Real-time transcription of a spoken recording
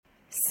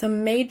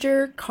Some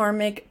major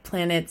karmic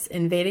planets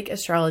in Vedic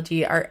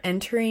astrology are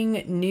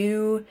entering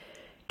new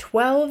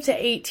 12 to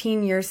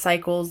 18 year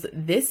cycles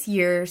this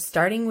year,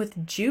 starting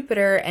with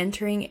Jupiter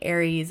entering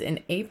Aries in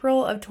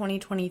April of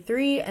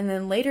 2023. And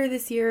then later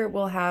this year,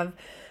 we'll have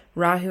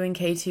Rahu and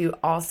Ketu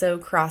also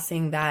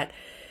crossing that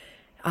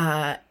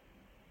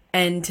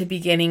end to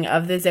beginning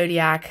of the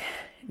zodiac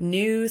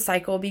new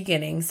cycle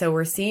beginning. So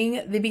we're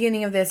seeing the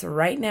beginning of this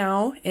right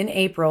now in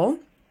April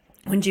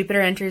when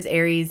Jupiter enters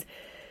Aries.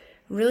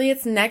 Really,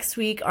 it's next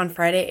week on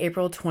Friday,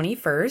 April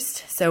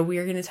 21st. So we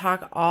are going to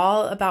talk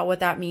all about what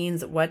that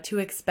means, what to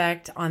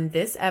expect on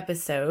this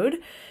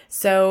episode.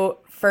 So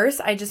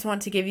first, I just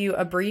want to give you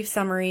a brief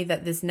summary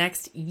that this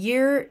next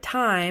year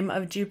time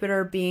of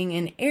Jupiter being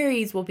in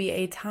Aries will be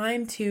a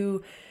time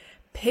to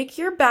pick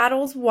your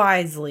battles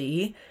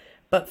wisely,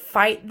 but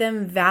fight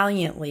them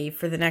valiantly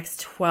for the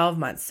next 12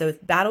 months. So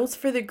battles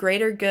for the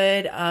greater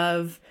good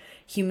of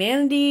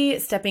humanity,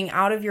 stepping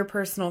out of your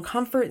personal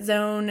comfort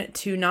zone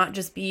to not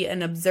just be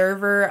an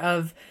observer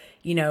of,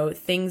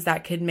 things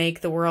that could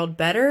make the world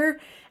better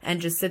and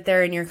just sit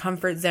there in your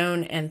comfort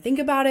zone and think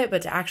about it,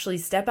 but to actually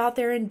step out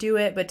there and do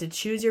it, but to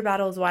choose your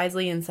battles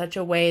wisely in such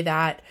a way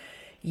that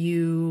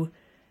you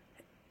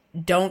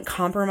don't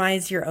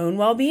compromise your own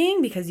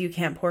well-being because you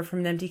can't pour from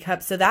an empty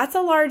cup. So that's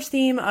a large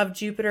theme of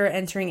Jupiter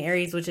entering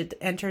Aries, which it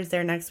enters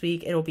there next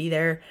week. It'll be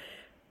there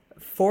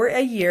for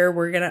a year.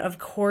 We're going to, of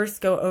course,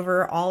 go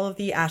over all of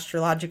the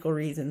astrological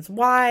reasons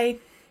why,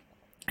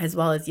 as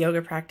well as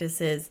yoga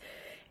practices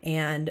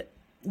and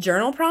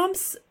journal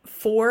prompts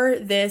for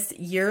this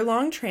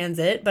year-long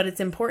transit. But it's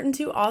important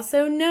to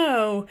also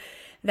know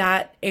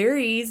that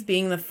Aries,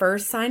 being the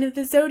first sign of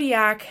the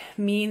zodiac,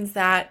 means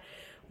that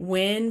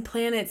when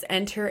planets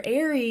enter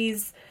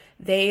Aries,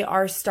 they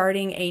are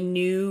starting a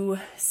new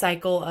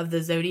cycle of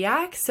the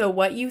zodiac. So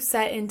what you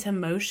set into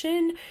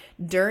motion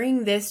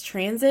during this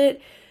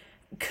transit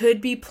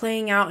could be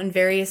playing out in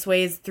various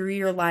ways through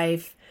your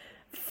life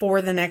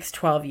for the next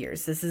 12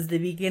 years. This is the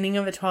beginning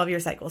of a 12-year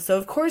cycle. So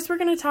of course, we're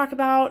going to talk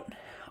about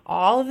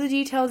all of the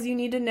details you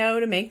need to know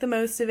to make the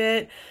most of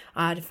it,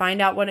 to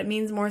find out what it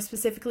means more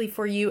specifically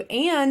for you.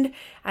 And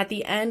at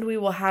the end, we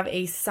will have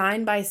a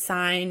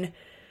sign-by-sign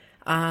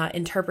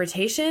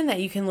interpretation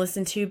that you can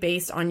listen to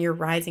based on your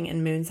rising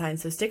and moon sign.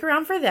 So stick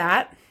around for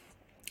that.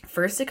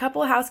 First, a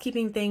couple of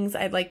housekeeping things.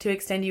 I'd like to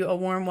extend you a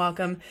warm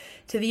welcome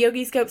to the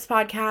Horoscopes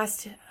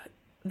podcast.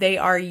 They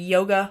are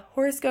yoga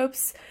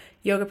horoscopes,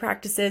 yoga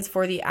practices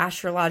for the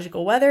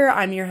astrological weather.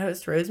 I'm your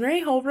host,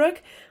 Rosemary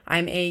Holbrook.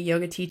 I'm a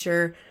yoga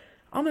teacher,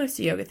 almost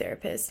a yoga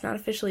therapist, not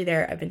officially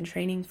there. I've been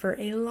training for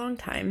a long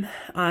time.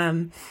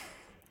 And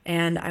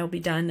I will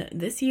be done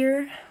this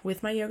year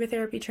with my yoga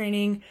therapy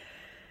training.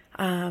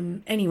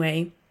 And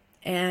a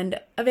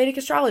Vedic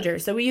astrologer.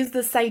 So we use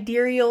the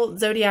sidereal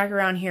zodiac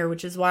around here,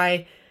 which is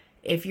why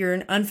if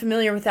you're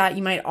unfamiliar with that,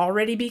 you might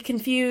already be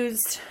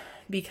confused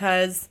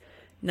because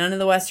none of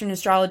the Western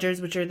astrologers,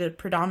 which are the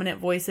predominant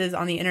voices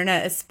on the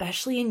internet,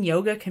 especially in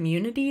yoga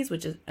communities,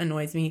 which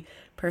annoys me,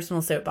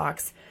 personal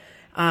soapbox,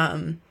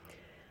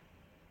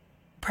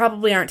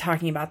 probably aren't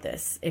talking about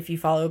this if you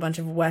follow a bunch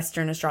of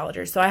Western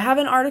astrologers. So I have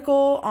an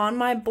article on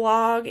my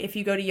blog. If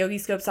you go to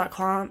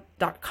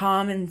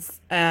yogiscopes.com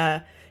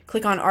and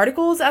click on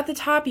articles at the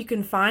top, you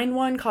can find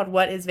one called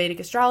What is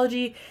Vedic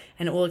Astrology?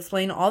 And it will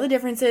explain all the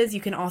differences.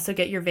 You can also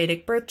get your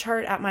Vedic birth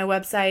chart at my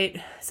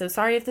website. So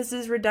sorry if this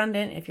is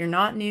redundant. If you're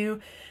not new,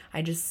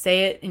 I just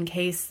say it in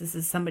case this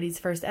is somebody's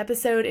first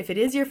episode. If it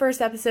is your first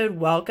episode,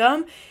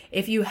 welcome.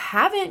 If you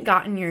haven't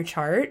gotten your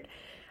chart,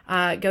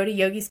 go to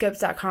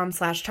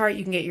yogiscopes.com/chart.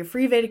 You can get your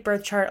free Vedic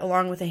birth chart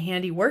along with a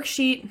handy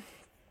worksheet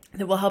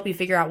that will help you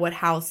figure out what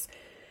house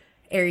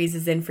Aries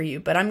is in for you.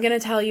 But I'm going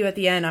to tell you at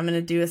the end, I'm going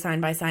to do a sign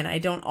by sign. I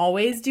don't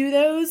always do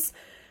those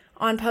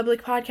on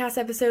public podcast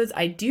episodes.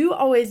 I do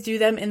always do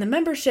them in the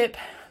membership,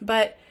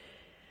 but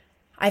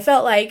I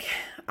felt like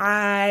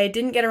I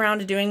didn't get around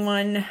to doing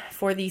one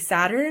for the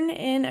Saturn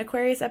in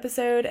Aquarius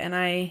episode, and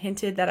I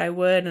hinted that I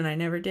would, and I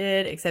never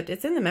did, except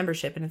it's in the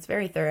membership, and it's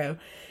very thorough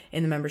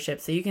in the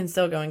membership, so you can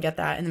still go and get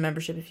that in the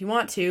membership if you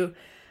want to,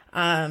 but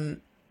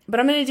I'm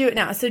going to do it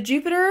now. So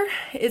Jupiter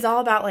is all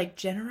about like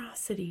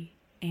generosity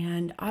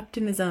and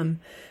optimism.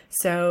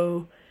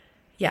 So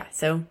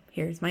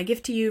here's my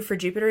gift to you for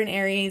Jupiter and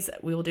Aries.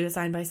 We will do a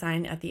sign by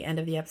sign at the end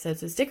of the episode,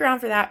 so stick around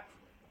for that.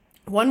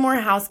 One more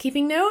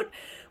housekeeping note.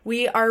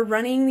 We are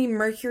running the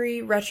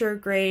Mercury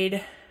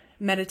retrograde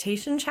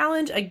meditation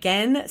challenge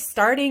again,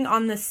 starting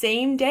on the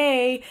same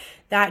day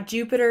that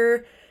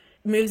Jupiter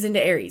moves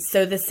into Aries.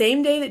 So the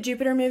same day that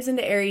Jupiter moves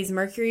into Aries,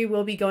 Mercury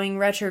will be going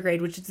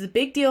retrograde, which is a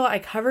big deal. I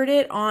covered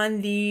it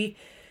on the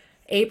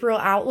April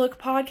Outlook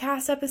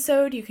podcast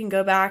episode. You can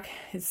go back,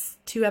 it's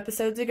 2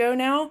 episodes ago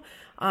now,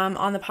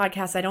 on the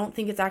podcast. I don't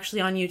think it's actually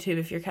on YouTube.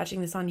 If you're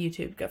catching this on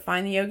YouTube, go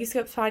find the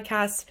Horoscopes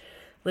podcast,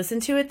 listen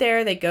to it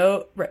there.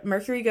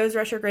 Mercury goes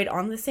retrograde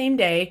on the same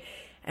day,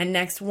 and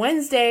next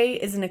Wednesday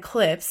is an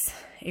eclipse,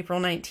 April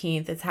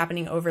 19th. It's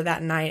happening over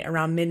that night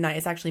around midnight.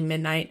 It's actually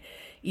midnight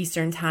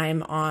Eastern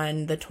time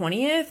on the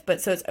 20th,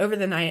 but so it's over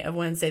the night of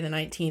Wednesday the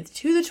 19th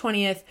to the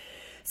 20th.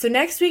 So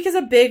next week is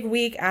a big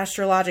week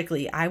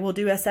astrologically. I will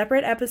do a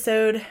separate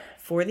episode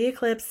for the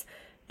eclipse.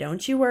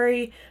 Don't you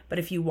worry. But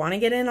if you want to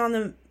get in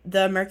on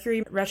the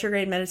Mercury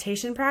retrograde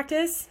meditation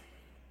practice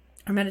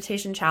or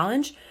meditation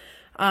challenge,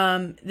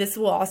 this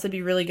will also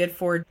be really good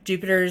for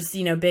Jupiter's,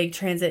 big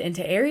transit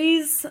into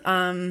Aries.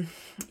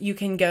 You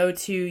can go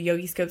to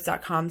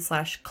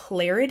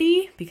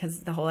yogiscopes.com/clarity,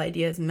 because the whole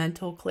idea is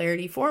mental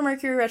clarity for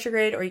Mercury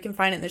retrograde, or you can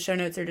find it in the show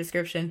notes or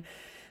description.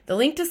 The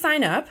link to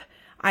sign up.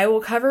 I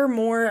will cover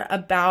more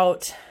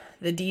about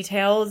the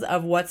details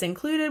of what's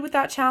included with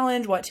that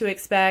challenge, what to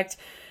expect,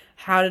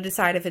 how to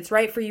decide if it's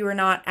right for you or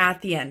not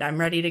at the end. I'm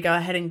ready to go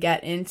ahead and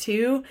get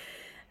into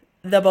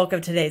the bulk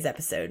of today's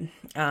episode.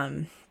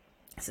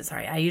 So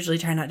sorry, I usually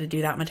try not to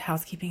do that much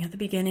housekeeping at the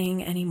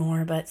beginning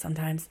anymore, but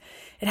sometimes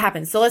it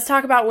happens. So let's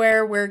talk about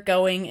where we're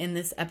going in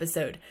this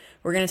episode.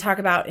 We're going to talk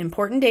about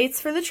important dates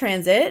for the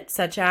transit,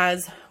 such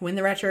as when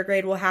the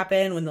retrograde will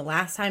happen, when the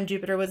last time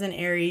Jupiter was in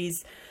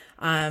Aries,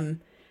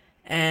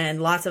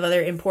 and lots of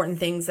other important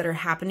things that are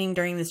happening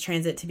during this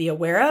transit to be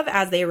aware of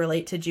as they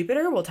relate to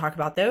Jupiter. We'll talk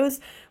about those.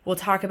 We'll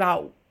talk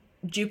about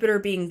Jupiter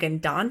being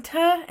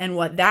Gandanta and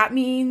what that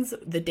means,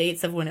 the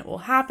dates of when it will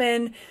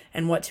happen,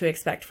 and what to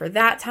expect for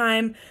that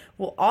time.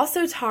 We'll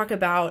also talk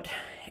about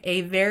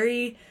a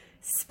very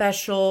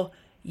special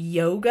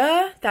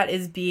yoga that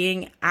is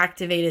being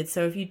activated.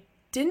 So if you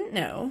didn't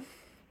know,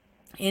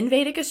 in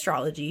Vedic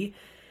astrology,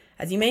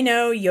 as you may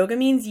know, yoga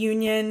means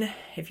union.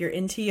 If you're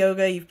into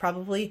yoga, you've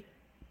probably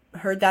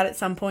heard that at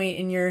some point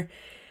in your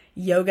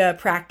yoga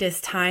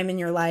practice time in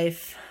your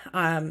life.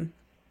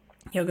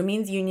 Yoga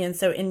means union.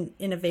 So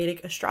in a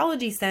Vedic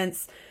astrology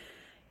sense,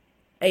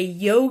 a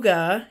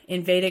yoga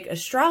in Vedic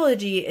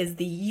astrology is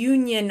the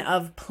union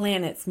of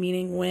planets,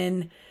 meaning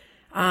when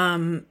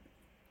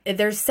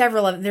there's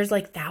several of them, there's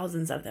like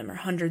thousands of them, or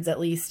hundreds at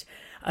least,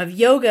 of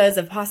yogas,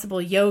 of possible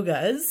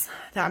yogas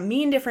that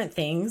mean different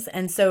things.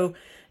 And so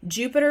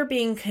Jupiter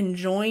being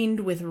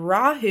conjoined with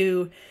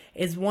Rahu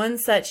is one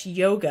such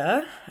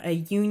yoga, a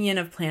union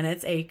of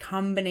planets, a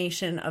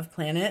combination of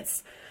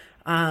planets,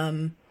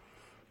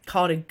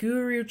 called a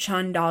Guru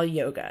Chandal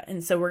Yoga.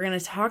 And so we're going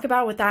to talk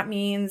about what that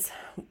means,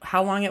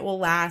 how long it will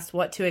last,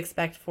 what to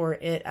expect for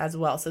it as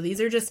well. So these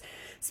are just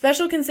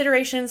special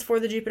considerations for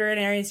the Jupiter and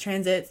Aries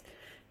transits.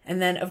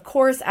 And then, of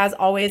course, as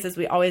always, as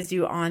we always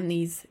do on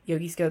these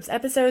Yogi Scopes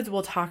episodes,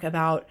 we'll talk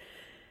about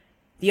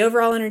the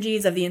overall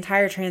energies of the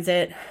entire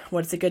transit,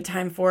 what's a good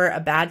time for,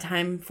 a bad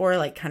time for,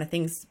 like kind of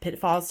things,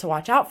 pitfalls to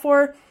watch out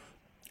for,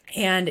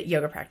 and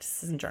yoga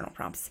practices and journal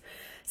prompts.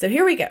 So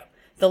here we go.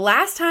 The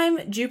last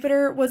time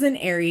Jupiter was in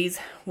Aries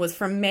was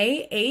from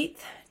May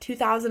 8th,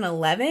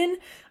 2011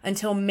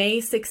 until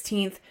May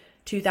 16th,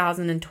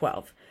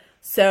 2012.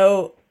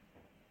 So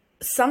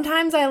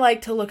sometimes I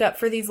like to look up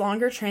for these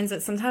longer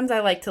transits. Sometimes I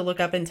like to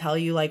look up and tell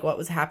you like what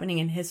was happening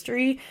in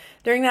history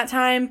during that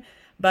time.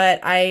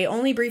 But I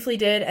only briefly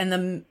did, and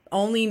the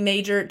only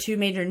two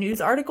major news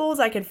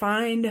articles I could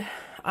find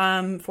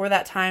for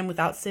that time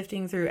without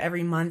sifting through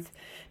every month,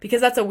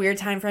 because that's a weird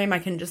time frame. I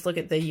couldn't just look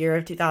at the year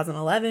of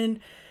 2011.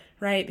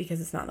 Right, because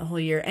it's not the whole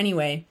year.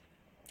 Anyway,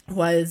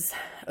 was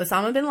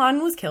Osama bin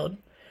Laden was killed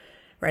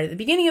right at the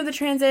beginning of the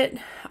transit.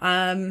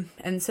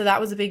 And so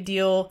that was a big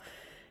deal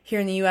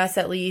here in the US,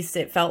 at least.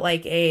 It felt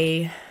like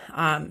I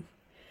feel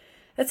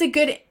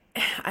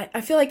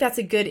like that's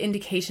a good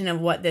indication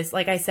of what this,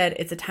 like I said,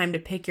 it's a time to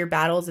pick your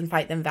battles and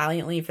fight them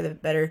valiantly for the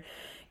better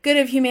good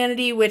of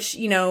humanity, which,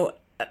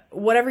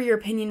 whatever your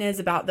opinion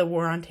is about the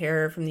war on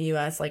terror from the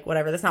US, like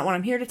whatever, that's not what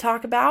I'm here to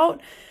talk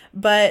about.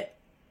 But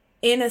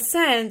in a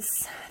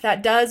sense,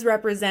 that does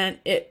represent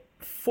it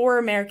for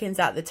Americans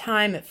at the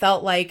time. It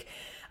felt like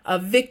a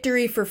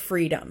victory for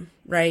freedom,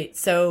 right?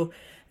 So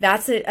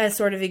that's a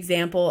sort of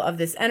example of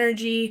this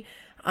energy.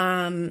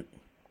 And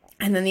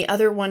then the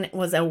other one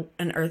was a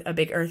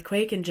big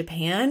earthquake in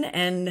Japan.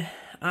 And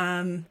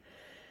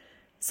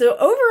so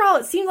overall,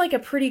 it seemed like a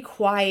pretty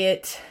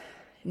quiet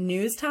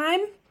news time.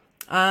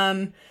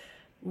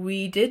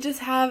 We did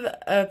just have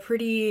a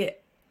pretty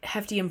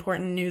hefty,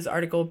 important news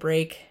article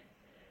break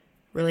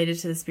related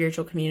to the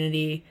spiritual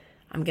community.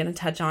 I'm going to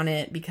touch on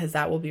it because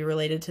that will be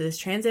related to this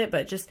transit,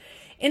 but just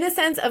in a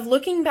sense of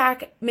looking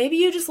back, maybe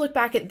you just look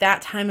back at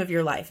that time of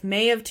your life,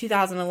 May of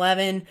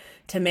 2011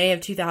 to May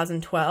of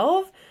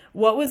 2012.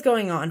 What was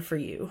going on for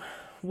you?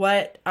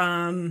 What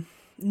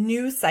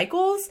new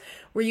cycles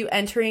were you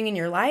entering in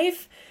your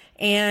life?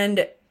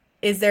 And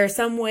is there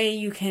some way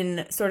you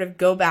can sort of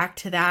go back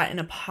to that in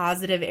a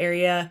positive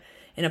area,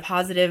 in a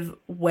positive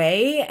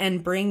way,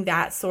 and bring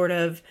that sort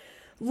of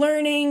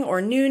learning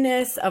or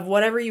newness of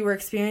whatever you were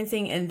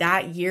experiencing in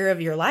that year of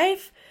your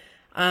life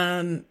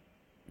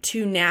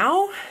to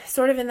now,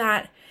 sort of in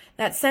that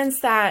sense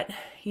that,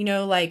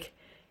 like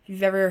if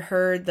you've ever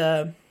heard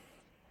the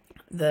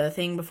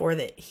thing before,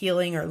 that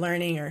healing or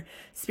learning or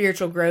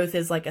spiritual growth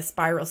is like a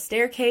spiral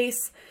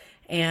staircase,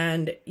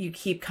 and you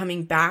keep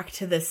coming back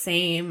to the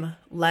same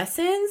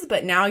lessons,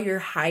 but now you're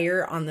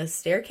higher on the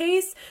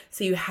staircase.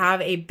 So you have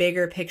a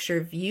bigger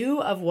picture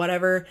view of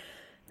whatever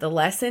the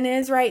lesson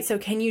is, right? So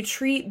can you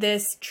treat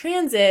this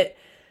transit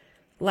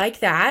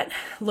like that,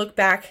 look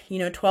back,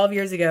 12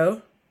 years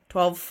ago,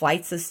 12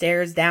 flights of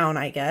stairs down,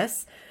 I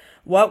guess.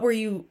 What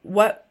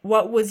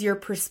was your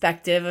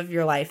perspective of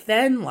your life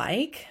then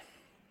like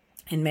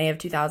in May of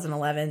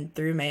 2011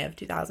 through May of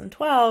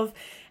 2012?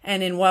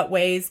 And in what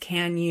ways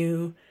can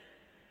you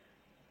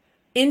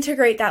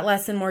integrate that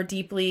lesson more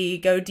deeply,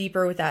 go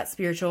deeper with that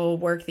spiritual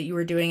work that you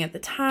were doing at the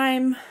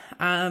time?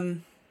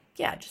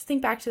 Just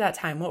think back to that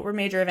time. What were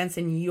major events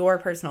in your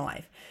personal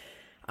life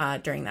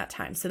during that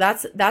time? So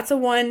that's a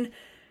one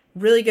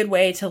really good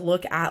way to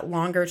look at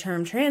longer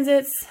term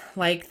transits,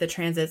 like the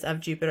transits of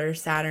Jupiter,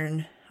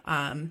 Saturn,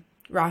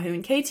 Rahu,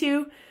 and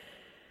Ketu.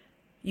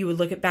 You would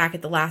look back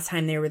at the last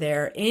time they were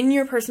there in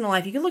your personal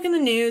life. You can look in the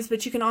news,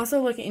 but you can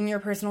also look in your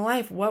personal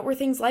life. What were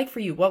things like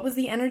for you? What was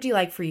the energy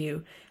like for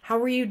you? How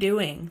were you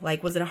doing?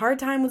 Like, was it a hard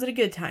time? Was it a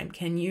good time?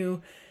 Can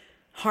you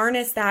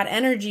harness that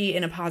energy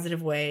in a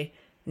positive way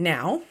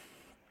now?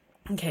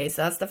 Okay,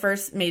 so that's the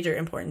first major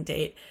important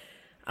date.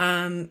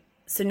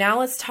 So now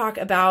let's talk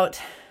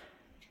about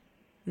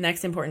the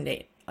next important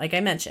date. Like I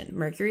mentioned,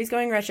 Mercury's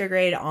going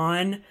retrograde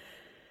on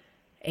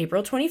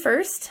April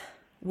 21st,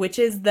 which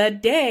is the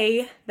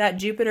day that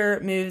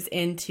Jupiter moves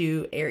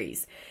into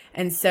Aries.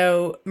 And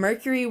so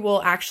Mercury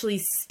will actually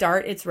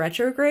start its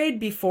retrograde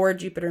before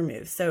Jupiter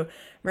moves. So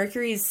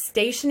Mercury's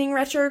stationing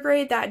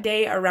retrograde that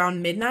day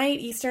around midnight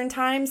Eastern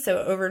time.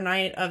 So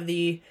overnight of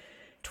the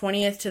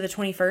 20th to the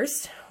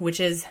 21st, which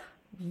is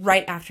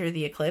right after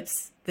the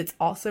eclipse. That's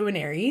also in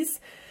Aries.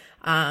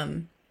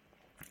 And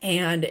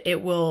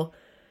it will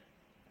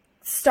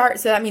start.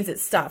 So that means it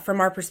stopped.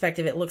 From our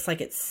perspective, it looks like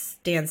it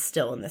stands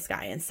still in the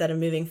sky. Instead of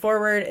moving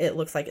forward, it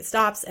looks like it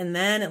stops. And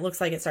then it looks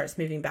like it starts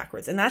moving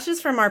backwards. And that's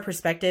just from our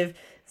perspective.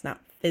 It's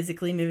not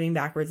physically moving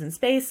backwards in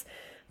space,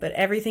 but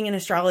everything in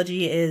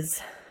astrology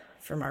is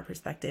from our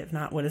perspective,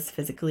 not what it's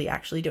physically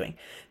actually doing.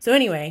 So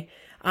anyway,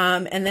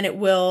 and then it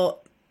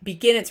will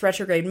begin its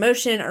retrograde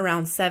motion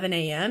around 7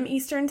 a.m.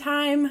 Eastern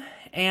time.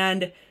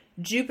 And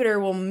Jupiter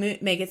will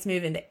make its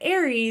move into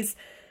Aries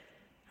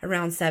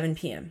around 7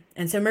 p.m.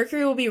 And so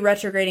Mercury will be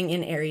retrograding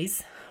in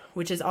Aries,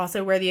 which is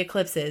also where the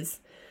eclipse is.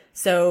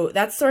 So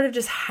that's sort of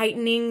just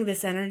heightening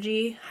this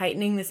energy,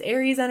 heightening this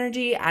Aries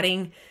energy,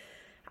 adding,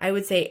 I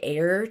would say,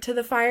 air to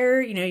the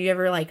fire. You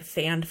ever like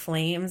fanned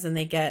flames and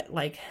they get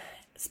like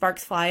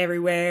sparks fly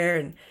everywhere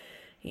and,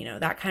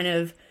 that kind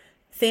of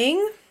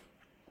thing.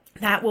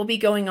 That will be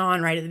going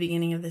on right at the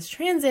beginning of this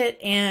transit.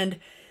 And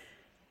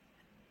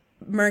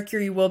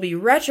Mercury will be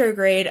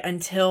retrograde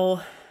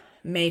until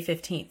May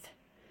 15th.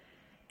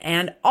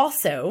 And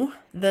also,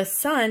 the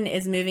sun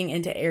is moving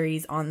into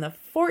Aries on the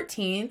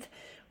 14th,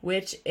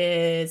 which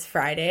is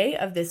Friday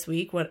of this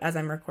week, as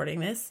I'm recording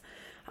this.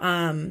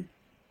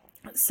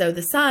 So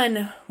the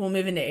sun will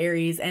move into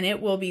Aries, and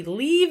it will be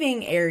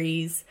leaving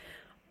Aries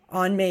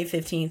on May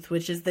 15th,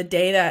 which is the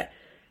day that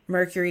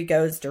Mercury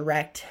goes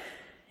direct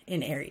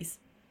in Aries.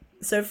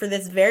 So for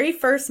this very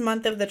first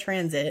month of the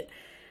transit,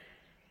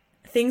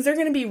 things are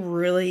going to be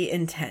really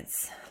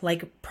intense,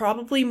 like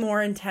probably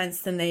more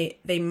intense than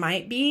they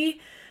might be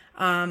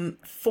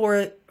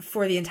for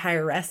the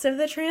entire rest of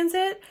the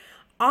transit.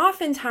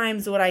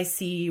 Oftentimes what I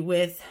see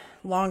with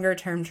longer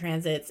term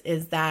transits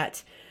is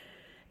that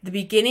the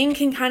beginning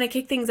can kind of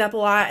kick things up a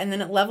lot and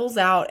then it levels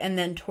out. And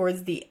then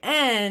towards the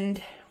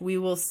end, we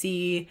will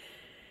see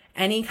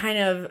any kind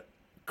of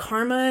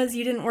karmas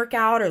you didn't work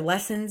out or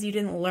lessons you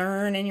didn't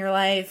learn in your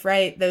life,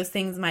 right? Those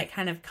things might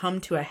kind of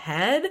come to a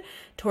head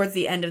towards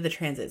the end of the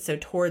transit. So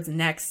towards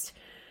next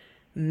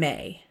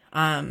May.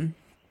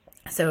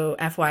 So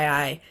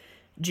FYI,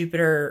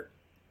 Jupiter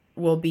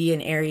will be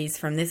in Aries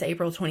from this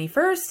April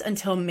 21st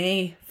until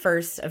May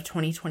 1st of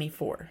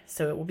 2024.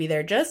 So it will be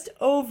there just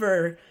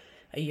over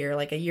a year,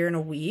 like a year and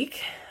a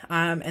week.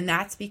 And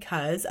that's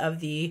because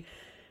of the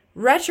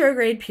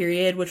retrograde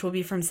period, which will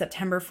be from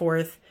September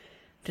 4th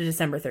to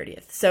December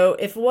 30th. So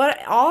if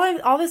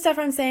all the stuff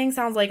I'm saying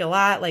sounds like a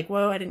lot, like,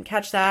 whoa, I didn't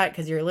catch that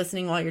because you're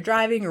listening while you're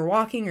driving or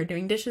walking or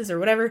doing dishes or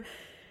whatever,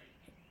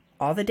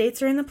 all the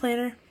dates are in the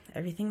planner.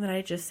 Everything that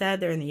I just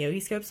said, they're in the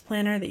Yogiscopes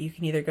planner that you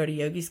can either go to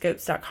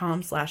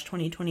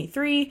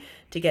yogiscopes.com/2023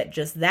 to get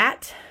just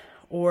that,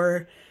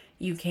 or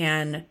you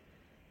can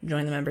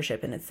join the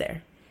membership and it's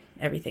there.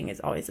 Everything is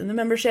always in the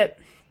membership.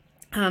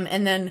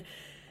 And then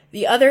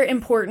the other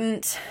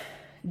important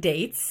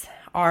dates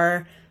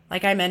are,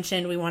 like I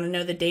mentioned, we want to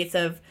know the dates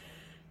of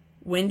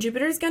when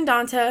Jupiter's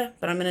Gandanta,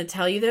 but I'm going to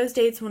tell you those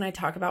dates when I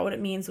talk about what it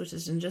means, which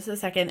is in just a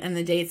second, and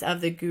the dates of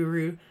the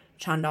Guru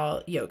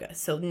Chandal Yoga.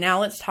 So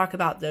now let's talk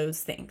about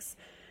those things.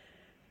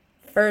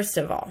 First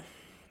of all,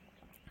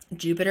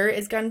 Jupiter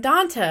is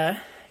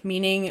Gandanta,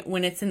 meaning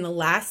when it's in the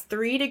last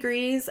 3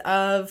 degrees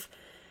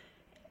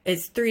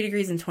it's 3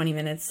 degrees and 20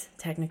 minutes,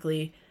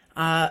 technically,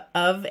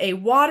 of a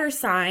water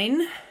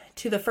sign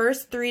to the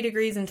first 3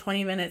 degrees and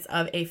 20 minutes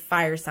of a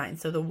fire sign.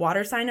 So the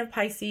water sign of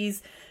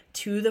Pisces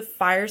to the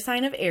fire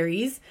sign of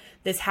Aries.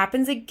 This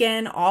happens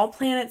again. All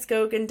planets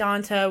go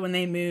Gandanta when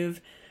they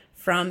move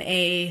from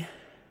a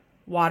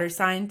water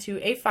sign to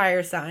a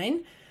fire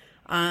sign.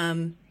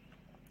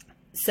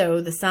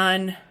 So the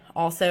sun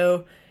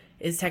also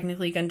is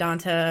technically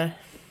Gandanta,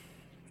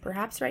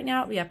 perhaps right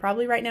now. Yeah,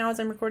 probably right now as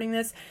I'm recording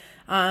this.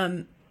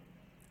 I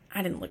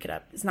didn't look it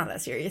up. It's not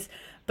that serious.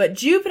 But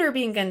Jupiter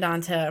being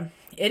Gandanta,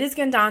 it is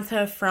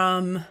Gandanta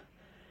from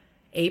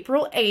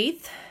April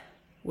 8th,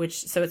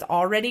 so it's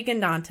already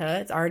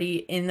Gandanta. It's already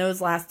in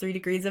those last 3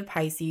 degrees of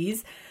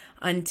Pisces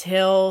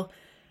until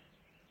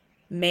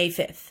May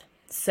 5th.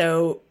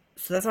 So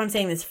that's what I'm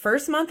saying. This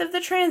first month of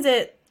the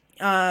transit,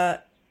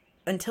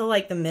 until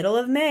like the middle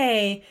of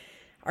May,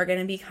 are going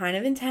to be kind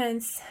of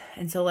intense.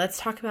 And so let's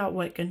talk about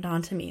what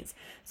Gandanta means.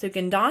 So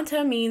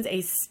Gandanta means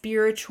a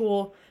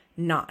spiritual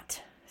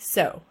knot.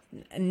 So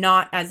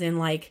knot as in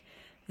like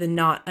a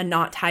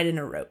knot tied in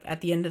a rope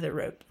at the end of the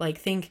rope. Like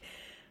think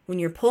when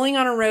you're pulling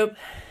on a rope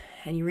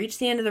and you reach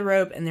the end of the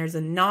rope and there's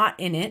a knot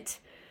in it.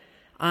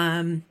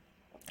 In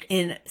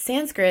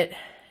Sanskrit,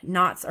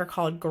 knots are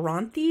called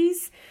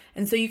granthis.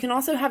 And so you can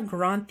also have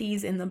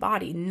granthis in the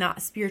body,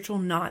 not spiritual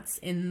knots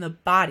in the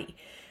body.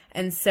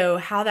 And so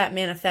how that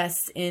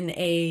manifests in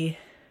a,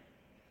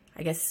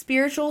 I guess,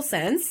 spiritual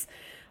sense,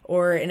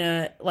 or in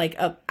a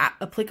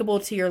applicable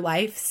to your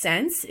life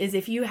sense, is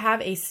if you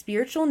have a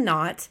spiritual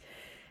knot,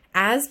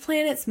 as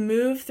planets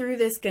move through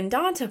this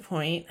Gandanta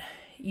point,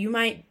 you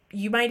might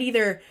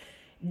either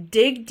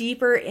dig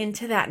deeper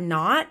into that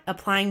knot,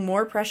 applying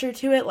more pressure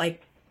to it,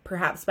 like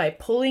perhaps by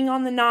pulling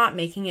on the knot,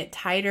 making it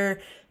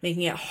tighter,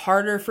 making it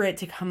harder for it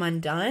to come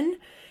undone.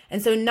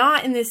 And so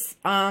knot in this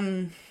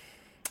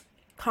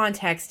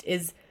context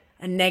is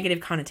a negative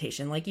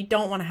connotation. Like you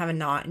don't want to have a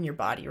knot in your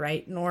body,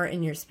 right? Nor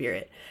in your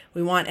spirit.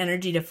 We want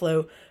energy to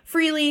flow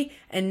freely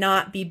and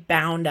not be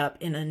bound up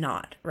in a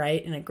knot,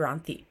 right? In a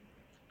granthi.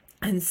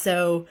 And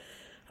so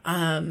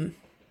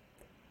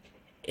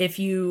if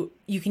you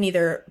can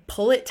either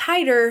pull it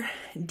tighter,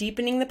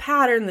 deepening the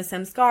pattern, the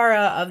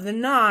samskara of the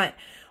knot,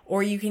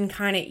 or you can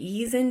kind of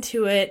ease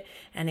into it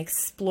and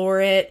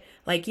explore it.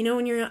 Like, you know,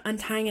 when you're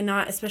untying a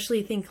knot,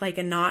 especially think like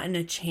a knot in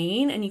a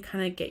chain, and you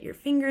kind of get your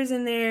fingers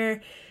in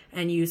there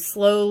and you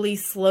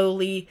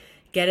slowly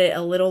get it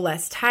a little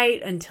less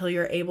tight until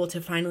you're able to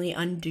finally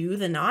undo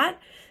the knot.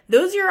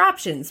 Those are your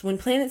options. When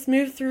planets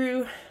move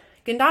through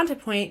Gandanta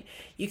point,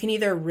 you can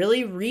either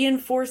really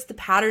reinforce the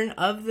pattern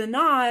of the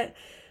knot,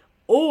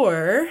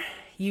 or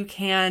you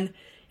can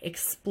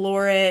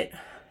explore it,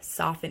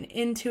 soften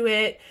into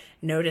it,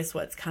 notice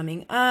what's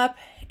coming up,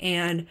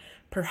 and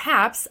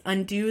perhaps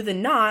undo the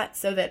knot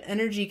so that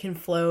energy can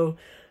flow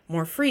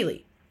more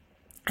freely.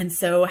 And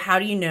so how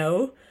do you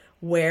know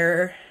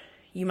where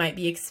you might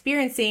be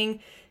experiencing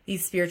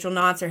these spiritual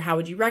knots, or how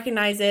would you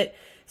recognize it?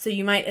 So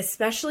you might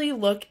especially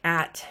look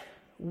at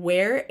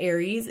where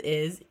Aries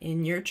is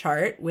in your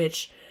chart,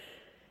 which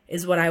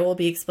is what I will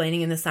be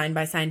explaining in the sign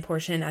by sign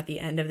portion at the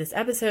end of this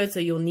episode.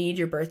 So you'll need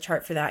your birth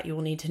chart for that. You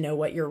will need to know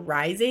what you're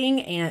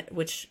rising, and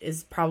which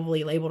is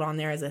probably labeled on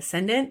there as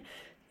ascendant.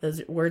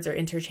 Those words are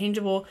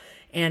interchangeable.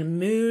 And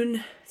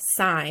moon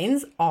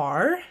signs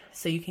are,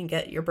 so you can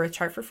get your birth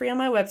chart for free on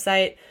my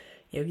website,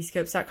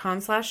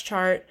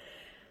 yogiscopes.com/chart.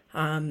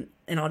 And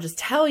I'll just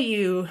tell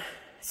you,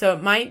 so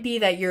it might be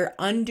that you're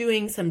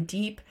undoing some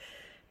deep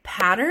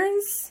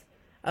patterns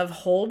of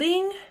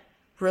holding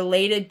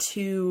related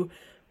to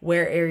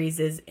where Aries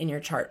is in your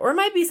chart, or it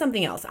might be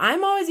something else.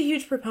 I'm always a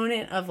huge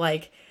proponent of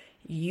like,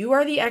 you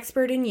are the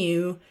expert in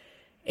you.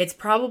 It's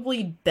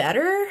probably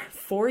better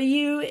for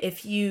you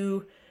if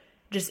you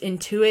just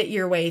intuit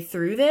your way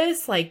through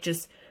this, like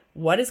just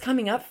what is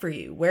coming up for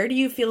you? Where do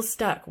you feel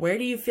stuck? Where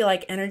do you feel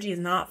like energy is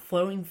not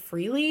flowing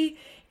freely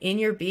in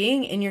your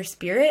being, in your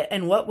spirit?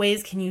 And what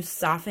ways can you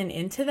soften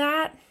into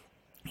that?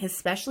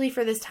 Especially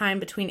for this time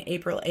between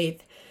April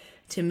 8th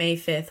to May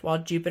 5th, while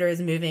Jupiter is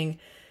moving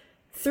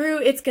through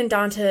its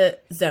Gandanta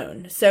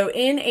zone. So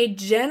in a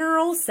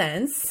general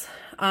sense,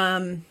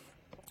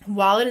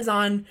 while it is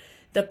on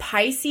the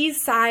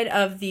Pisces side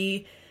of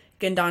the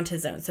Gandanta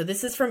zone, so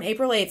this is from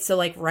April 8th, so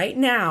like right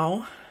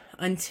now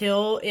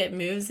until it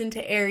moves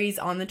into Aries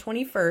on the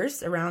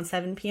 21st around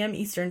 7 p.m.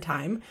 Eastern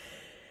time,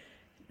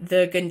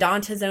 the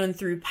Gandanta zone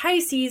through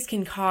Pisces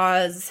can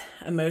cause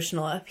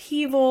emotional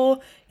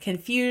upheaval,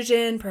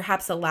 confusion,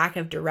 perhaps a lack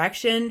of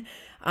direction.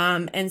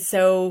 And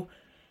so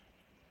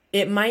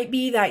it might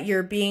be that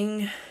you're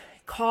being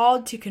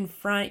called to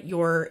confront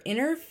your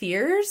inner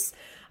fears,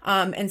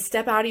 and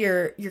step out of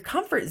your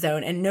comfort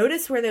zone and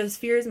notice where those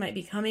fears might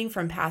be coming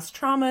from past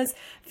traumas.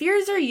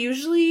 Fears are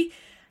usually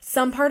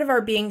some part of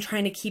our being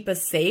trying to keep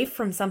us safe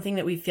from something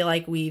that we feel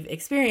like we've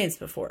experienced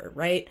before,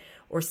 right?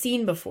 Or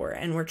seen before.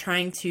 And we're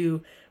trying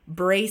to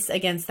brace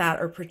against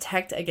that or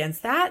protect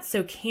against that.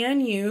 So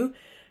can you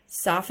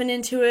soften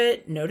into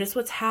it, notice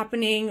what's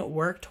happening,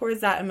 work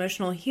towards that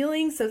emotional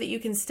healing so that you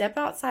can step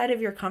outside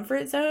of your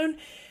comfort zone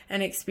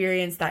and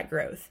experience that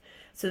growth?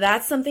 So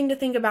that's something to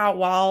think about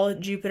while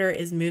Jupiter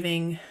is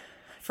moving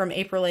from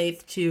April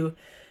 8th to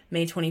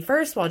May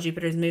 21st, while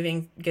Jupiter is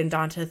moving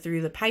Gandanta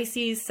through the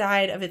Pisces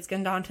side of its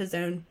Gandanta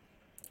zone.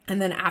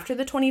 And then after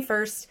the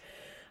 21st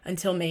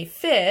until May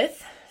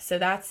 5th, so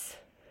that's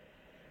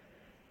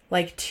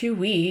like 2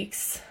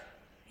 weeks.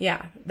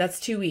 Yeah, that's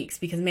 2 weeks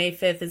because May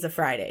 5th is a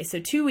Friday. So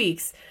 2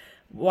 weeks,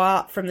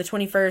 from the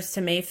 21st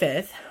to May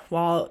 5th,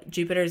 while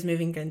Jupiter is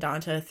moving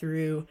Gandanta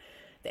through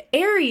the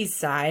Aries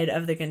side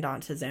of the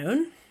Gandanta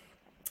zone.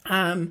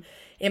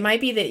 It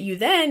might be that you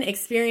then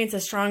experience a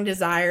strong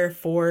desire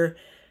for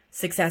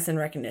success and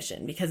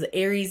recognition, because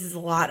Aries is a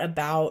lot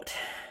about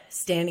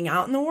standing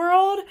out in the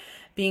world,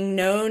 being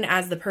known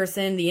as the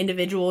person, the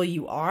individual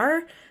you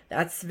are.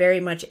 That's very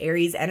much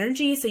Aries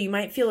energy. So you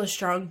might feel a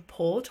strong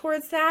pull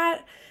towards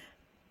that,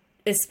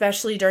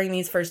 especially during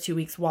these first 2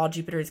 weeks while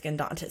Jupiter is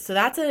Gandanta. So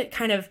that's a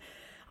kind of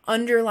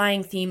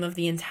underlying theme of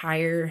the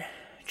entire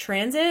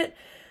transit.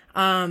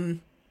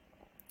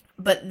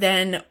 But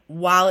then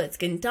while it's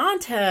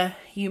Gandanta,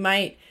 you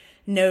might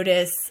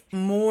notice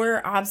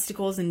more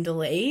obstacles and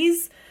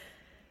delays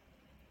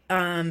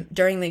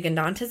during the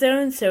Gandanta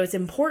zone. So it's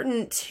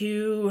important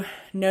to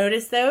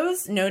notice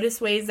those.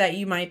 Notice ways that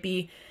you might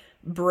be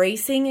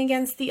bracing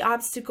against the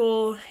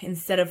obstacle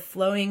instead of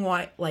flowing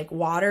like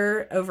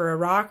water over a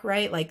rock,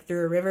 right? Like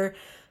through a river,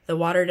 the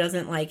water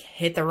doesn't like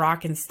hit the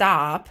rock and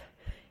stop.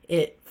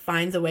 It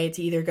finds a way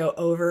to either go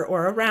over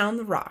or around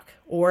the rock,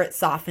 or it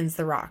softens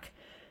the rock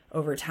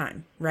over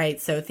time,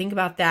 right? So think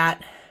about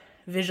that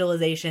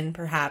visualization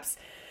perhaps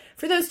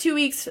for those 2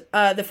 weeks,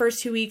 the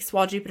first 2 weeks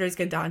while Jupiter is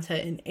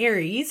Gandanta in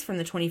Aries from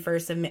the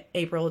 21st of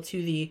April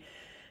to the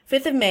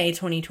 5th of May,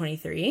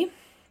 2023.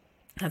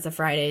 That's a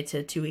Friday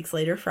to 2 weeks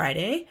later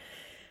Friday.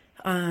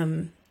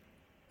 How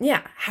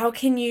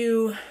can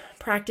you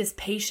practice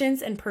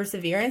patience and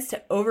perseverance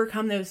to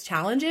overcome those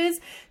challenges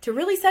to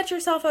really set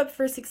yourself up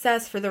for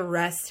success for the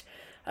rest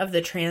of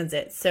the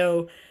transit?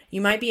 So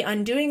you might be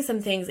undoing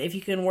some things if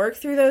you can work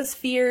through those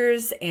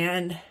fears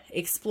and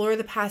explore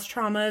the past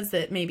traumas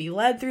that maybe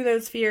led through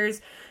those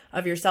fears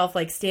of yourself,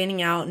 like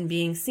standing out and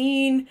being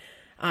seen,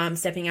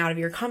 stepping out of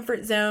your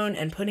comfort zone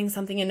and putting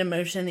something into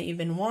motion that you've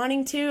been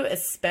wanting to,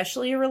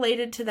 especially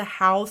related to the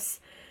house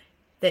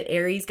that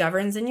Aries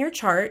governs in your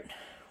chart,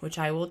 which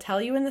I will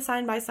tell you in the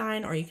sign by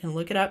sign, or you can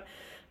look it up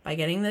by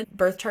getting the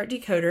birth chart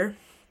decoder.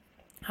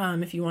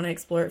 If you want to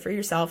explore it for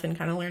yourself and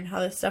kind of learn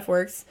how this stuff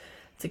works,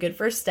 it's a good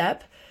first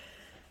step.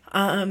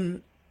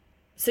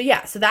 So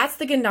that's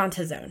the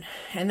Gandanta zone.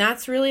 And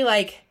that's really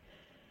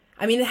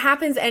it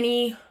happens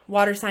any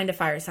water sign to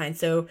fire sign.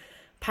 So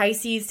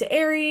Pisces to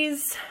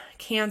Aries,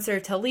 Cancer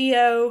to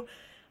Leo,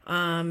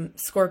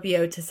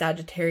 Scorpio to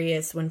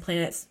Sagittarius. When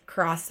planets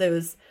cross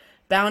those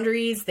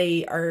boundaries,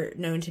 they are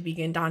known to be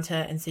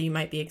Gandanta. And so you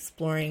might be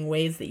exploring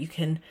ways that you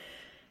can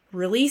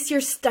release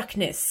your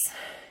stuckness.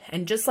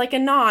 And just like a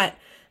knot,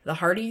 the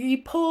harder you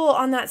pull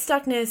on that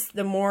stuckness,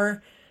 the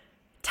more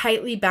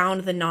tightly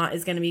bound the knot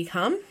is going to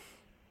become.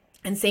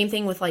 And same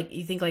thing with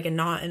you think like a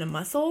knot in a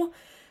muscle.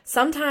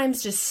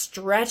 Sometimes just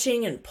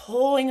stretching and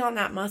pulling on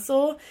that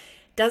muscle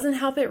doesn't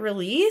help it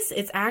release.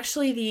 It's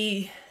actually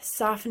the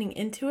softening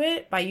into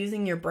it by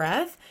using your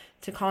breath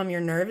to calm your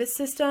nervous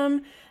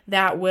system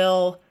that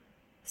will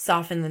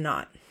soften the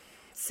knot.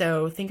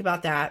 So think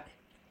about that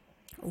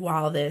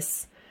while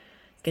this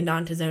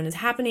Gandanta zone is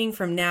happening.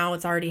 From now,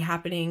 it's already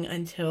happening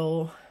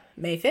until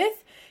May 5th.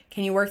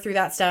 Can you work through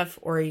that stuff,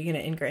 or are you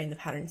going to ingrain the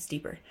patterns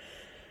deeper?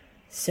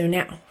 So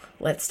now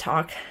let's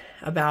talk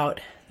about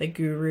the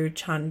Guru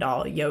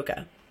Chandal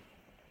Yoga.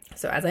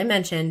 So as I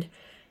mentioned,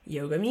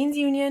 yoga means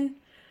union.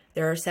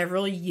 There are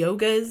several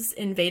yogas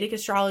in Vedic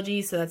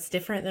astrology. So that's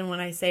different than when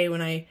I say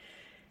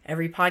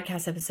every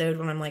podcast episode,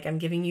 when I'm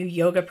giving you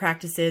yoga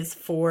practices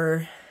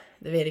for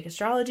the Vedic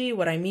astrology.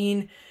 What I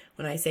mean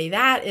when I say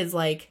that is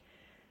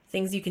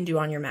things you can do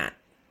on your mat,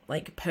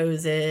 like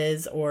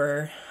poses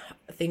or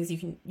things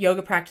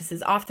yoga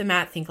practices off the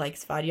mat. Think like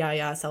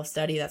svadhyaya,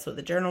 self-study. That's what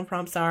the journal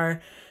prompts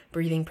are.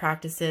 Breathing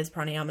practices,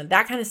 pranayama,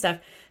 that kind of stuff.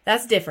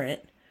 That's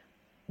different.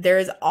 There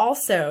is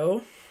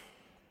also,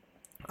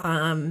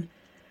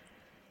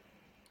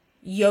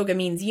 yoga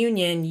means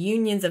union,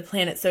 unions of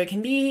planets. So it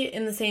can be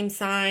in the same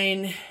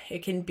sign.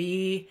 It can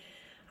be,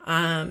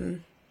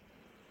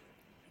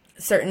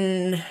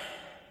 certain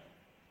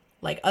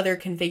other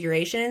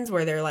configurations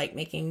where they're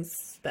making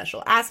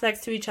special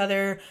aspects to each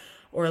other.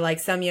 Or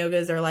some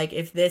yogas are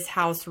if this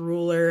house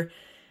ruler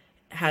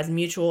has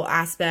mutual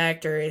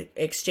aspect, or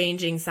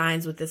exchanging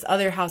signs with this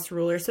other house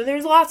ruler. So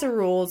there's lots of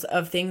rules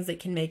of things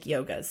that can make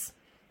yogas,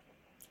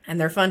 and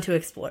they're fun to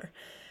explore.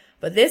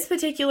 But this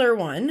particular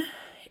one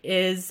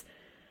is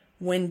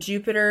when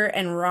Jupiter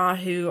and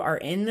Rahu are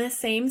in the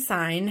same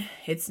sign.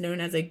 It's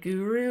known as a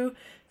Guru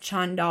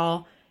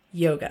Chandal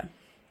Yoga.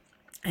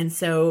 And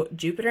so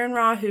Jupiter and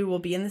Rahu will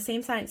be in the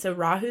same sign. So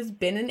Rahu's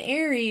been in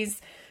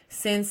Aries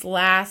since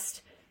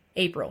last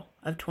April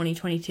of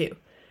 2022.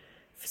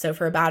 So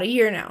for about a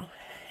year now.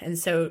 And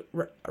so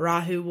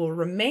Rahu will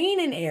remain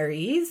in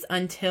Aries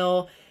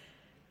until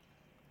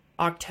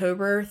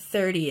October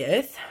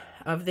 30th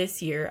of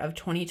this year of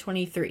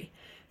 2023.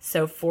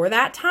 So for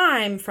that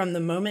time, from the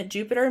moment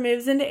Jupiter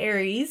moves into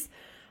Aries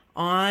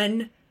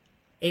on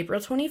April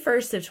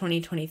 21st of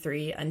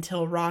 2023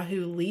 until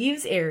Rahu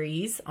leaves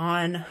Aries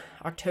on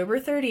October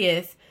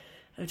 30th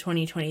of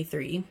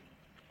 2023,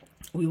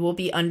 we will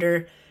be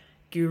under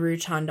Guru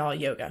Chandal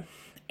Yoga.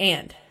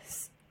 And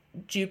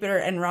Jupiter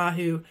and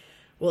Rahu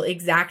will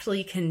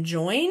exactly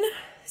conjoin.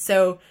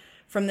 So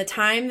from the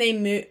time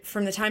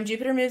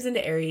Jupiter moves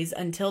into Aries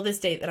until this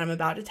date that I'm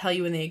about to tell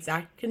you when they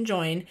exact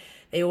conjoin,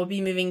 they will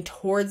be moving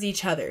towards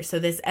each other. So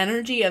this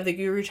energy of the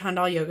Guru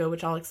Chandal Yoga,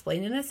 which I'll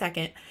explain in a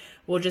second,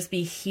 will just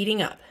be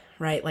heating up,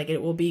 right? Like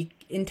it will be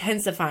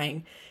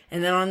intensifying.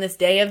 And then on this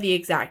day of the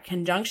exact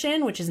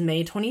conjunction, which is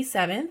May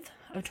 27th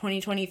of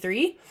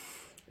 2023,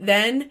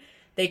 then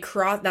they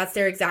cross, that's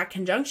their exact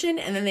conjunction,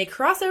 and then they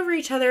cross over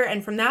each other.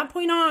 And from that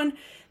point on,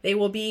 they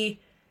will be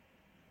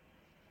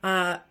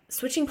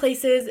switching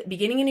places,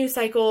 beginning a new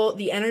cycle.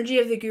 The energy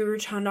of the Guru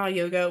Chandal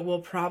Yoga will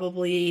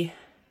probably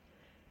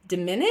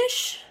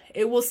diminish.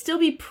 It will still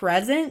be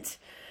present,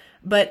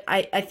 but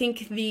I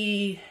think it's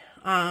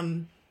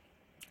going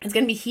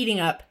to be heating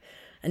up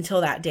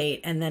until that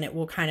date, and then it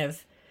will kind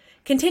of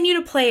continue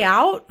to play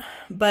out,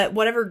 but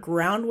whatever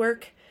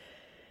groundwork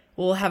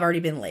will have already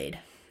been laid.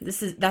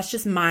 That's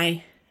just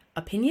my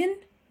opinion,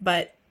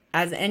 but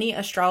as any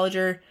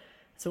astrologer,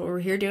 so what we're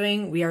here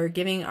doing, we are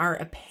giving our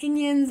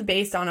opinions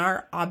based on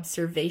our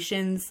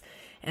observations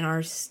and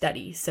our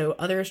study. So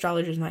other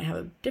astrologers might have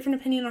a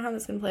different opinion on how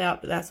this is going to play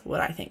out, but that's what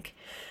I think.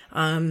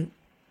 And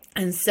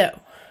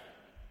so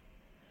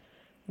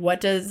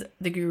what does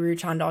the Guru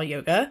Chandal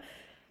Yoga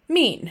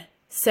mean?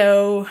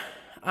 So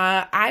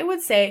I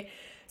would say,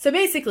 so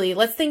basically,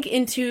 let's think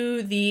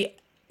into the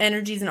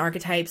energies and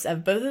archetypes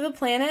of both of the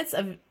planets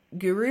of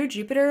Guru,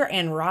 Jupiter,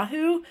 and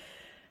Rahu,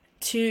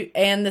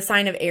 and the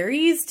sign of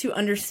Aries to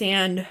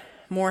understand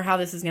more how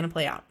this is going to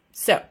play out.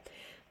 So,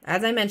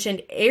 as I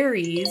mentioned,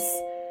 Aries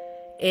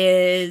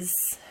is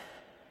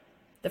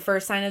the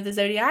first sign of the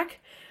zodiac.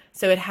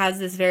 So it has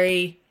this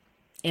very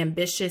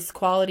ambitious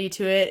quality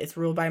to it. It's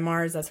ruled by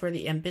Mars. That's where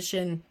the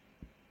ambition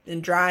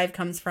and drive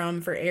comes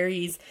from for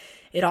Aries.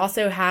 It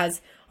also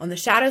has, on the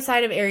shadow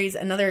side of Aries,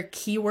 another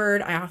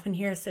keyword I often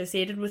hear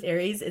associated with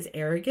Aries is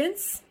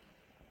arrogance.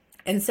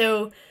 And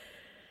so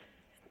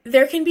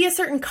there can be a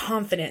certain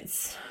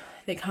confidence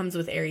that comes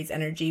with Aries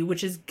energy,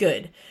 which is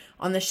good.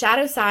 On the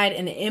shadow side,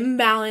 an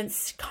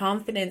imbalanced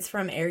confidence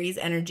from Aries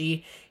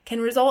energy can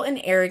result in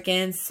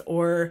arrogance,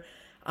 or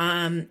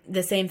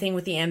the same thing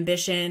with the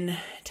ambition,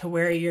 to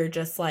where you're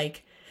just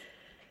like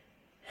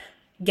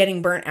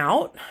getting burnt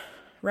out,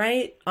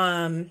 right?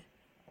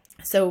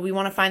 So we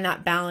want to find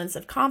that balance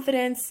of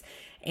confidence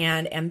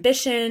and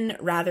ambition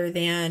rather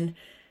than,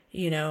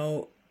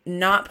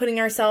 not putting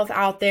ourselves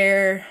out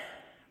there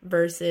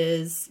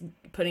versus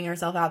putting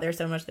ourselves out there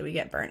so much that we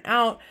get burnt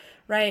out,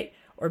 right?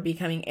 Or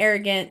becoming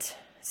arrogant.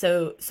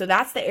 So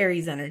that's the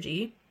Aries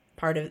energy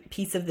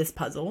piece of this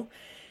puzzle.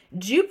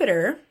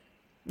 Jupiter,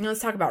 let's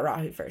talk about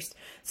Rahu first.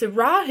 So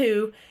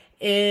Rahu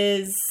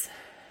is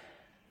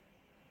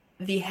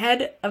the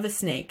head of a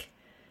snake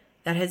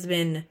that has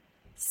been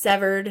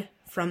severed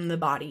from the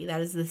body.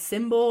 That is the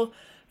symbol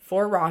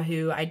for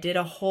Rahu. I did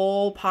a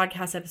whole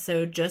podcast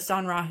episode just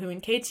on Rahu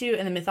and Ketu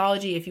and the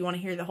mythology. If you want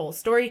to hear the whole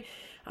story,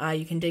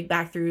 you can dig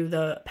back through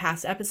the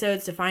past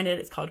episodes to find it.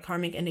 It's called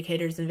Karmic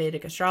Indicators in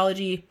Vedic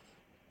Astrology.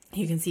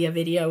 You can see a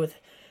video with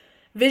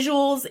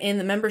visuals in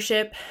the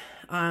membership.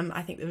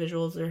 I think the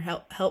visuals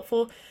are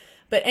helpful.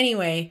 But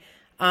anyway,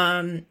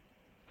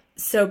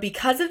 so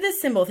because of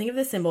this symbol, think of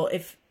this symbol.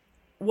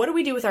 What do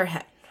we do with our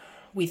head?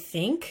 We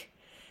think,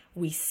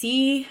 we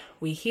see,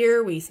 we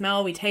hear, we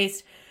smell, we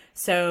taste.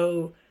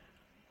 So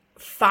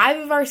 5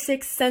 of our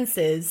 6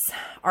 senses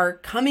are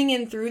coming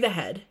in through the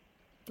head.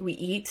 We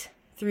eat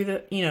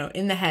through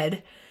in the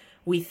head.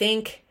 We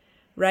think,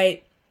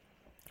 right?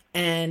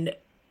 And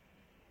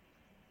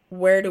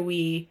where do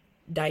we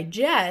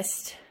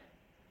digest?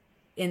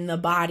 In the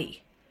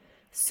body.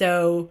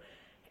 So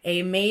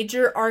a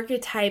major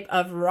archetype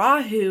of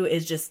Rahu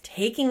is just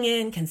taking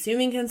in,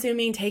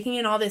 consuming, taking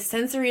in all this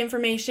sensory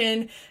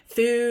information,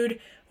 food,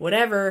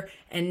 whatever,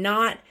 and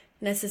not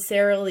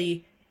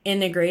necessarily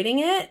integrating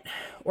it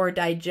or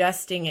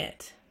digesting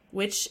it,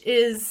 which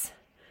is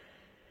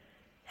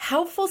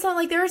helpful. So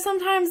like there are some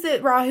times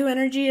that Rahu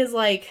energy is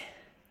like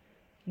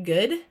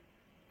good,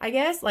 I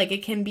guess. Like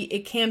it can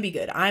be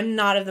good. I'm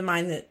not of the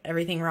mind that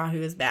everything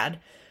Rahu is bad.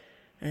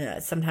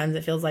 Sometimes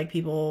it feels like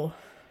people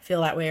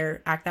feel that way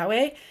or act that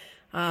way.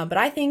 But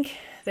I think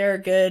there are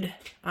good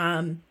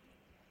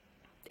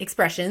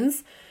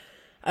expressions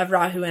of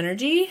Rahu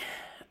energy,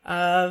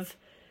 of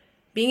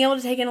being able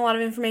to take in a lot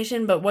of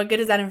information. But what good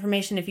is that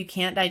information if you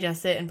can't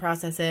digest it and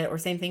process it? Or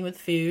same thing with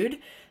food.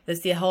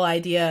 That's the whole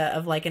idea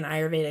of like an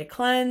Ayurvedic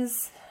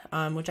cleanse,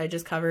 which I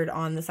just covered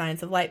on the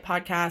Science of Light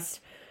podcast.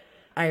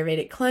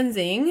 Ayurvedic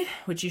cleansing,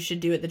 which you should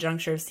do at the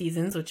juncture of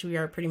seasons, which we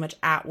are pretty much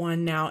at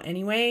one now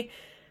anyway.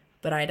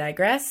 But I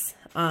digress,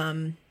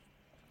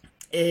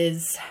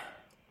 is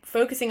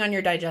focusing on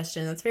your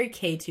digestion. That's very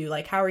Ketu,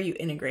 like how are you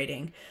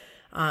integrating?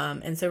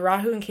 And so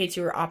Rahu and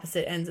Ketu are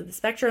opposite ends of the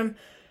spectrum.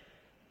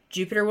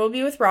 Jupiter will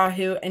be with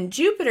Rahu, and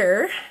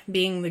Jupiter,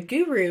 being the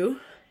guru,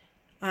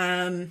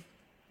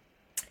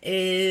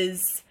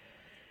 is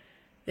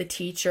the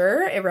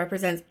teacher. It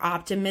represents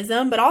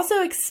optimism, but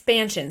also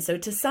expansion. So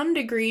to some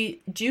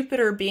degree,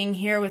 Jupiter being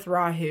here with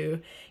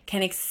Rahu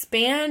can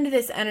expand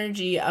this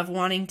energy of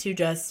wanting to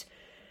just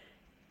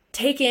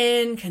take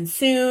in,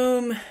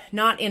 consume,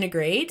 not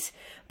integrate.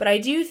 But I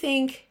do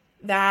think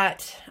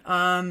that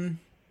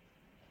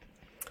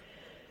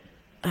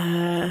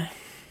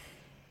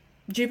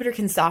Jupiter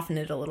can soften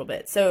it a little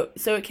bit. So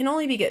it can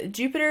only be good.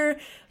 Jupiter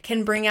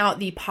can bring out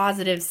the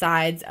positive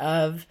sides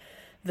of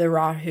the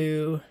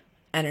Rahu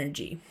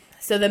energy.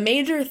 So the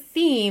major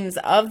themes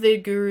of the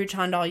Guru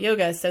Chandal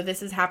Yoga, so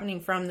this is happening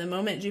from the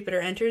moment Jupiter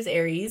enters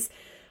Aries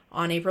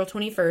on April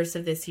 21st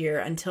of this year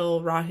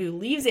until Rahu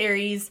leaves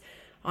Aries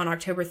on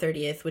October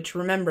 30th, which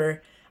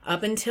remember,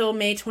 up until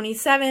May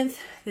 27th,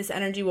 this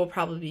energy will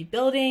probably be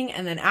building,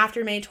 and then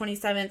after May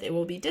 27th, it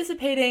will be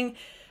dissipating,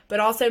 but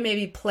also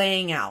maybe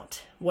playing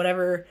out.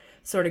 Whatever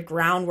sort of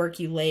groundwork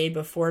you laid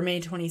before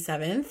May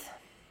 27th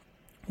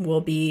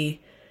will be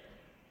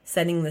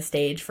setting the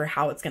stage for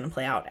how it's going to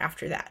play out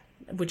after that,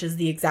 which is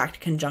the exact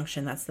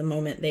conjunction. That's the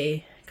moment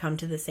they come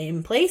to the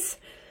same place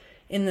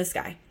in the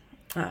sky.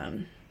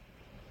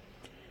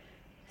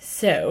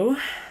 So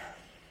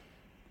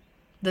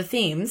the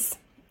themes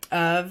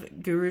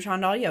of Guru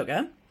Chandal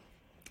Yoga,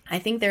 I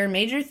think there are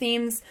major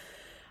themes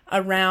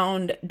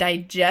around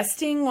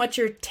digesting what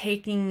you're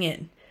taking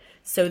in.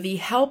 So the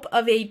help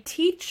of a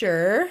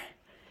teacher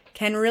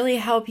can really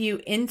help you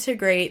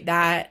integrate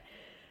that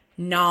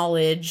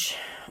knowledge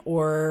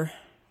or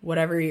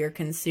whatever you're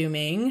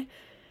consuming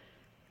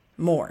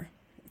more,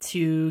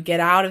 to get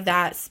out of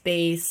that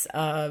space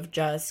of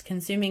just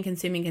consuming.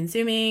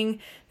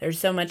 There's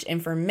so much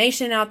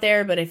information out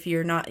there, but if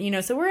you're not,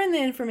 so we're in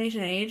the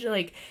information age.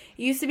 Like,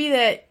 it used to be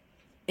that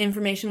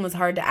information was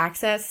hard to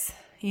access.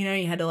 You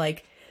had to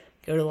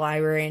go to the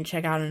library and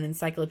check out an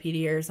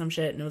encyclopedia or some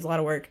shit, and it was a lot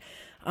of work.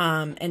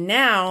 And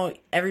now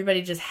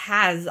everybody just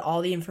has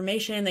all the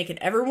information they could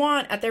ever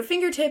want at their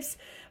fingertips.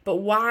 But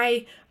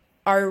why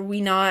are we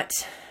not,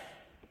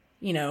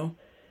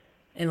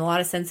 in a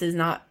lot of senses,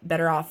 not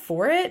better off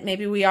for it?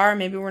 Maybe we are,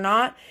 maybe we're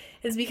not.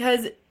 Is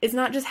because it's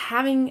not just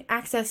having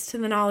access to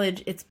the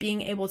knowledge, it's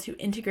being able to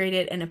integrate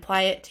it and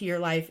apply it to your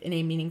life in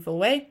a meaningful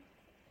way.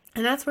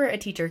 And that's where a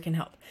teacher can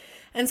help.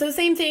 And so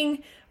same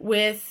thing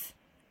with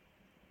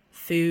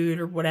food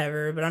or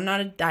whatever, but I'm not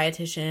a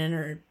dietitian,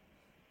 or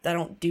I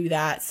don't do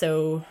that,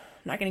 so I'm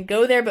not going to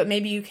go there, but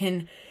maybe you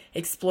can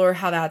explore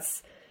how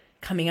that's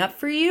coming up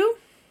for you.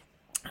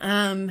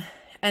 And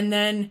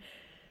then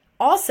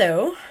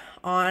also,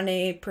 on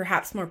a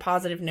perhaps more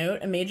positive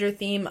note, a major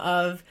theme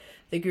of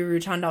the Guru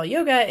Chandal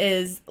Yoga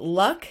is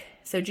luck.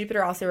 So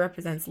Jupiter also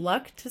represents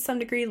luck to some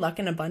degree, luck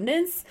and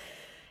abundance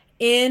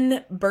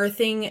in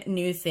birthing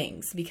new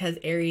things, because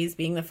Aries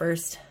being the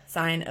first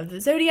sign of the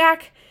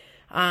zodiac.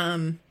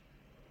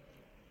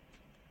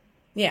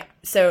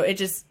 So it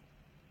just,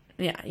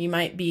 you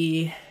might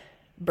be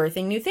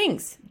birthing new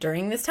things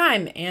during this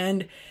time,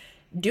 and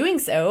doing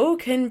so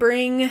can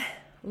bring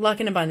luck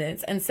and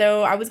abundance. And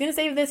so I was going to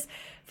save this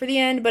for the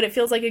end, but it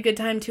feels like a good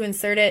time to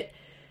insert it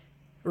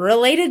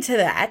related to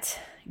that,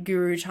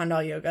 Guru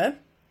Chandal Yoga.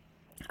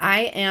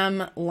 I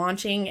am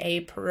launching a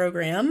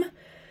program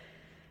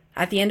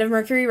at the end of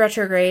Mercury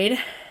retrograde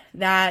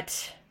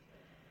that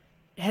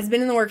has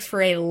been in the works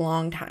for a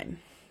long time.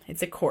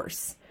 It's a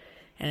course,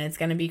 and it's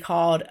going to be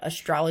called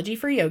Astrology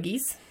for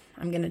Yogis.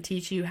 I'm going to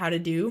teach you how to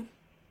do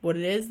what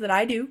it is that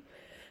I do,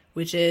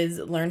 which is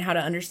learn how to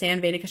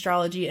understand Vedic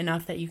astrology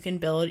enough that you can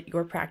build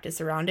your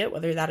practice around it,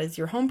 whether that is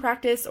your home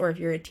practice or if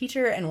you're a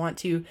teacher and want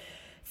to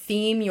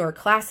theme your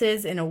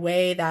classes in a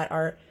way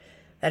that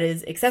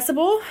is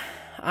accessible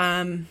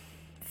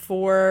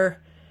for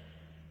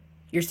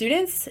your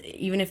students,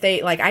 even if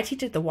they, I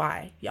teach at the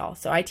Y, y'all.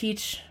 So I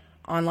teach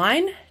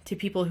online to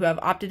people who have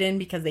opted in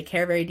because they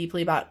care very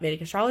deeply about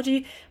Vedic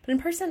astrology, but in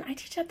person, I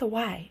teach at the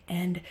Y,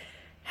 and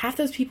half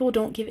those people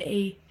don't give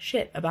a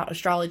shit about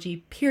astrology,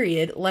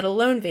 period, let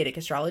alone Vedic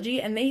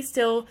astrology. And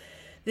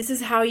this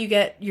is how you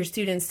get your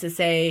students to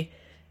say,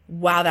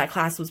 wow, that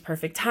class was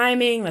perfect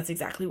timing. That's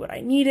exactly what I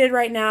needed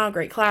right now.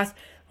 Great class.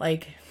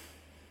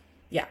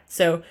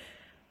 So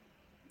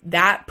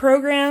that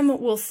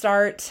program will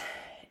start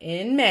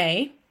in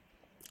May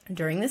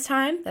during this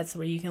time. That's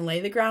where you can lay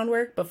the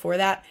groundwork before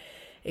that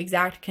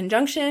exact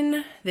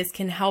conjunction. This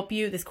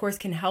course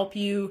can help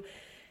you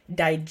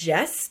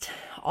digest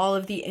all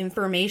of the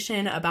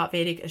information about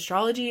Vedic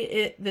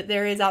astrology that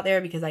there is out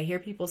there, because I hear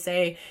people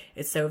say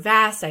it's so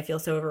vast. I feel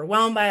so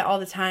overwhelmed by it all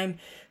the time.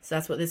 So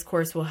that's what this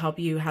course will help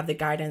you have the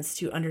guidance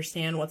to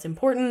understand what's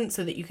important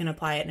so that you can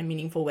apply it in a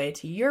meaningful way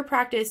to your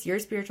practice, your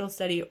spiritual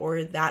study,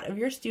 or that of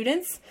your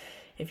students,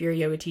 if you're a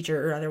yoga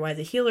teacher or otherwise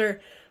a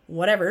healer,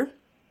 whatever.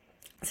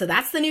 So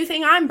that's the new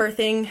thing I'm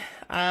birthing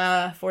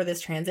for this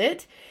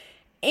transit.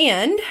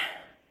 And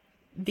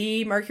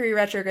the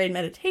Retrograde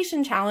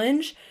Meditation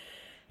Challenge,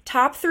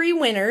 top 3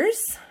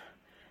 winners,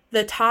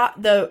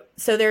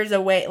 so there's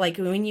a way,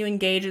 when you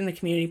engage in the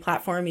community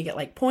platform, you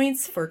get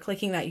points for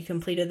clicking that you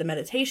completed the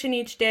meditation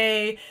each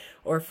day,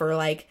 or for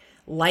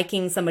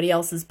liking somebody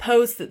else's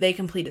post that they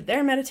completed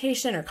their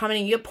meditation, or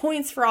commenting. You get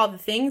points for all the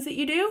things that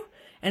you do,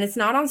 and it's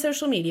not on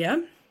social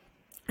media.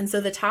 And so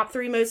the top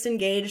 3 most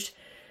engaged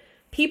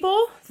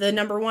people, the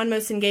number 1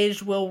 most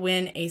engaged, will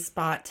win a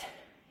spot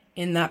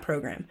in that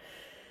program.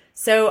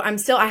 So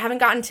I haven't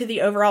gotten to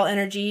the overall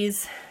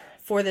energies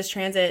for this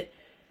transit.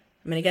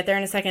 I'm going to get there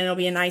in a second. It'll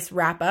be a nice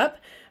wrap up.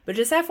 But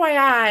just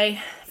FYI,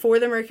 for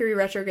the Mercury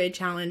retrograde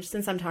challenge,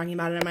 since I'm talking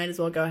about it, I might as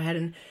well go ahead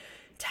and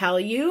tell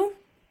you.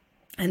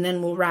 And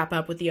then we'll wrap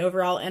up with the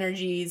overall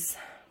energies,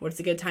 what's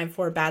a good time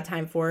for, bad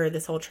time for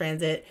this whole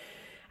transit,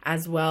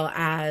 as well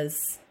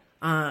as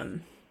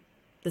the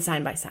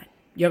sign by sign,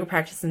 yoga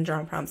practice and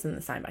journal prompts and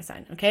the sign by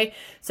sign. Okay.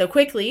 So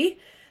quickly,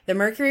 the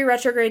Mercury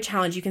retrograde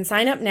challenge, you can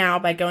sign up now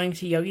by going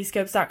to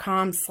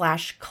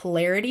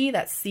yogiscopes.com/clarity.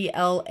 That's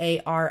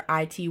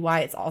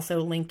CLARITY. It's also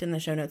linked in the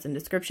show notes and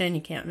description.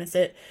 You can't miss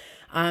it.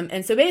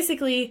 And so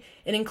basically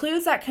it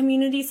includes that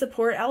community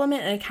support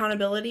element and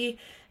accountability.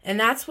 And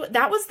that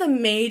was the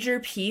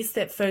major piece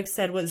that folks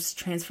said was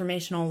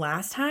transformational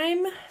last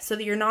time, so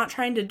that you're not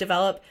trying to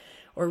develop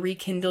or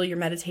rekindle your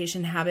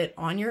meditation habit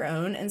on your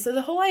own. And so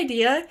the whole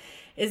idea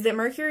is that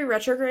Mercury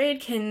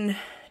retrograde can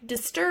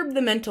disturb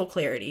the mental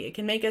clarity. It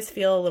can make us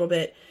feel a little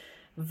bit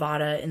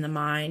vata in the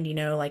mind,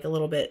 like a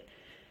little bit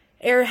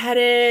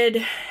airheaded,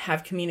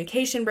 have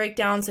communication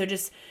breakdown. So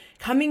just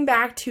coming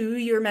back to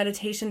your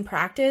meditation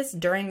practice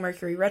during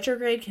Mercury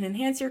retrograde can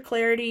enhance your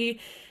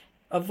clarity,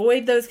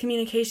 avoid those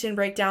communication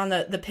breakdown.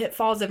 The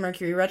pitfalls of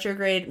Mercury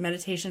retrograde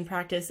meditation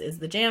practice is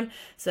the jam.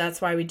 So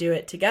that's why we do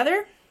it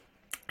together.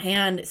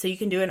 And so you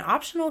can do an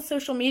optional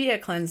social media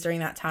cleanse during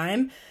that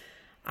time.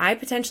 I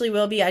potentially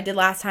will be. I did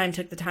last time,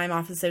 took the time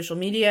off of social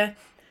media.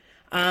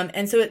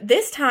 And so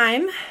this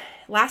time,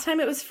 last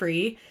time it was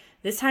free.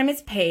 This time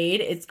it's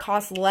paid. It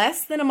costs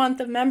less than a month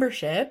of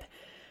membership,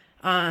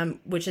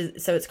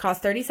 it's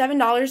cost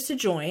 $37 to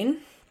join.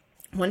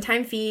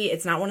 One-time fee.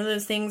 It's not one of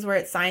those things where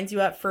it signs you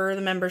up for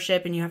the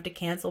membership and you have to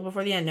cancel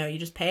before the end. No, you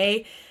just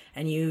pay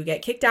and you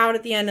get kicked out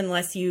at the end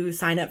unless you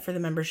sign up for the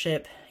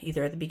membership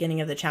either at the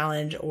beginning of the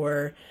challenge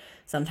or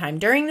sometime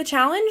during the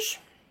challenge.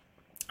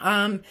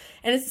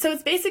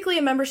 It's basically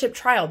a membership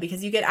trial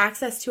because you get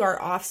access to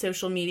our off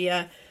social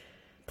media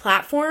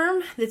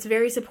platform that's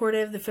very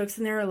supportive. The folks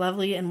in there are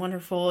lovely and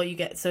wonderful. You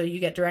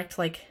get direct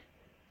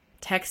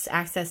text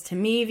access to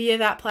me via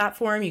that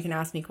platform. You can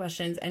ask me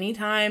questions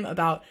anytime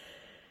about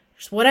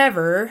just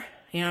whatever.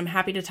 I'm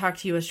happy to talk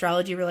to you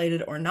astrology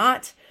related or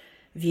not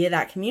via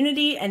that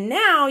community. And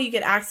now you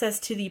get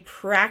access to the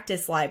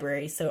practice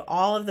library. So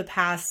all of the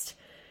past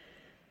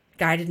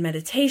guided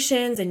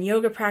meditations and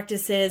yoga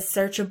practices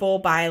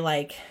searchable by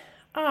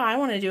I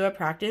want to do a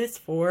practice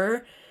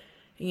for,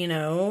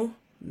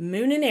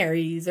 Moon in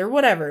Aries or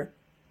whatever.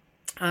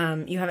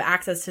 You have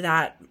access to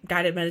that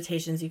guided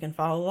meditations you can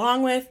follow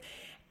along with.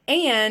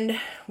 And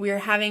we're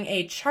having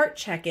a chart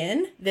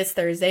check-in this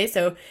Thursday.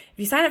 So if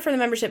you sign up for the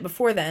membership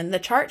before then, the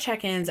chart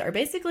check-ins are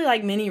basically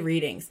like mini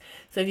readings.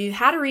 So if you've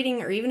had a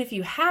reading or even if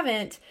you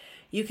haven't,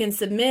 you can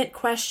submit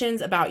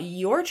questions about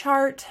your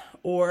chart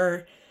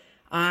or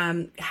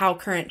how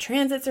current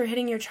transits are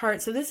hitting your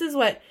chart. So this is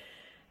what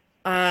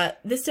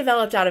this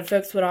developed out of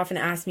folks would often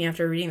ask me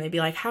after a reading. They'd be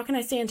like, how can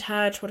I stay in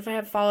touch? What if I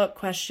have follow-up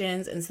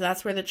questions? And so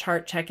that's where the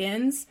chart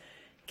check-ins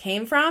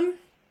came from.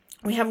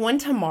 We have one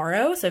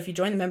tomorrow. So if you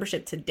join the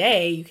membership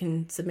today, you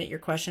can submit your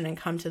question and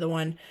come to the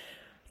one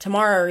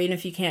tomorrow. Or even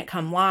if you can't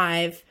come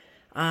live,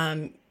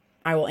 I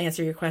will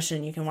answer your question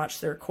and you can watch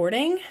the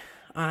recording.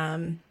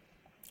 But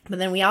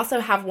then we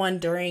also have one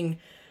during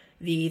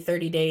the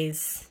 30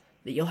 days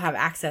that you'll have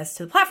access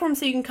to the platform.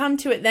 So you can come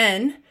to it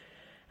then.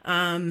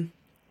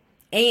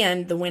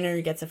 And the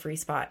winner gets a free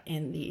spot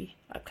in the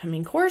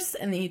upcoming course.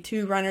 And the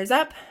 2 runners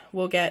up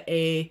will get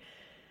a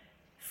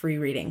free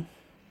reading.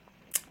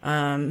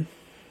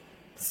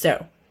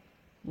 So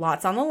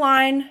lots on the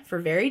line for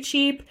very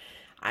cheap.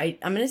 I'm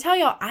going to tell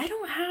y'all, I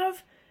don't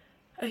have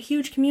a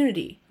huge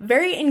community,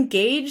 very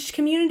engaged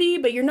community,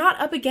 but you're not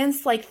up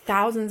against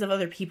thousands of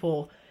other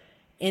people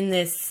in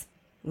this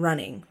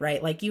running,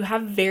 right? You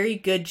have very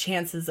good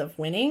chances of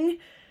winning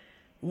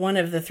one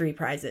of the 3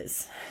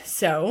 prizes.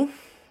 So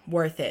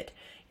worth it.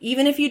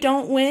 Even if you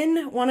don't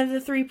win one of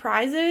the 3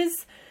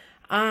 prizes,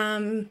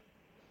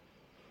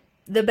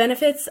 the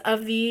benefits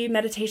of the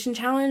meditation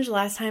challenge,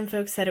 last time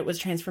folks said it was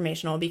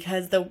transformational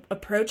because the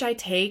approach I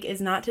take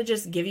is not to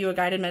just give you a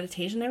guided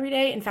meditation every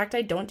day. In fact,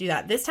 I don't do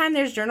that. This time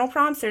there's journal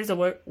prompts. There's a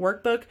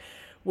workbook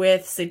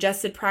with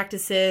suggested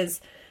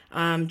practices,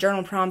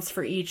 journal prompts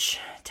for each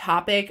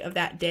topic of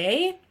that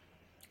day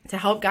to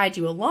help guide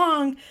you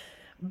along.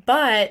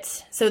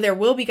 So there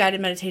will be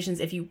guided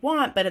meditations if you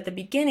want, but at the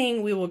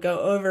beginning we will go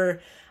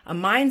over a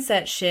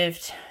mindset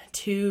shift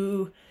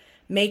to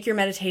make your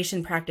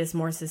meditation practice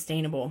more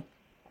sustainable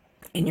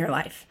in your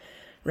life,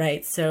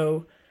 right?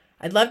 So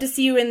I'd love to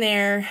see you in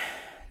there.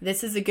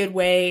 This is a good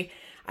way,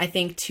 I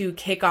think, to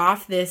kick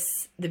off the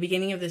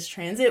beginning of this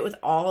transit with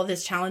all of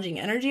this challenging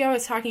energy I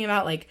was talking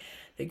about, like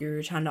the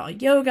Guru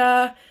Chandal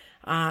Yoga,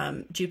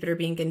 Jupiter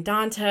being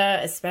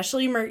Gandanta,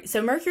 especially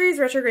so Mercury's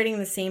retrograding in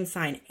the same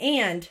sign.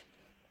 And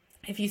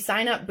if you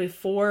sign up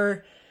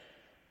before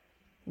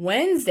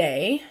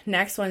Wednesday,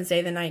 next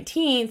Wednesday, the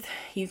 19th,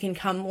 you can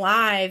come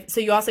live.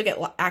 So you also get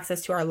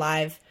access to our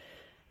live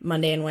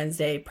Monday and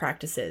Wednesday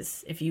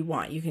practices if you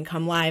want. You can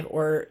come live,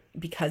 or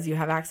because you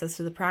have access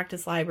to the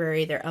practice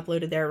library, they're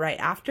uploaded there right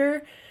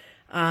after.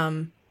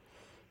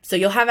 So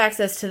you'll have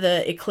access to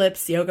the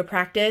Eclipse yoga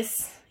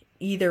practice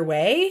either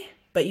way,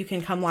 but you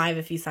can come live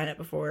if you sign up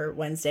before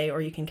Wednesday,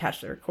 or you can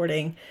catch the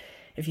recording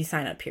if you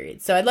sign up,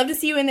 period. So I'd love to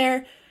see you in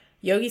there.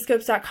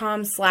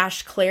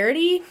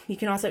 yogiscopes.com/clarity. You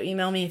can also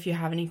email me if you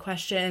have any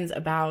questions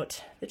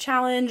about the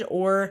challenge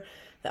or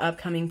the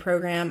upcoming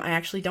program. I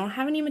actually don't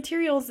have any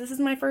materials. This is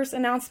my first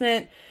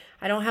announcement.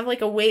 I don't have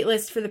like a wait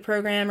list for the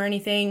program or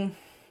anything.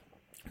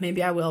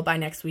 Maybe I will by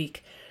next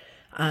week.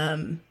 By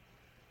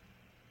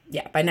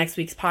next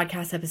week's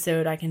podcast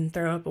episode, I can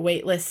throw up a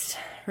wait list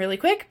really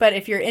quick. But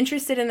if you're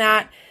interested in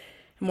that,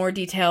 more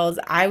details,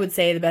 I would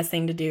say the best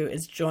thing to do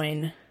is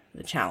join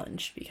the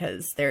challenge,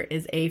 because there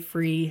is a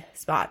free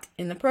spot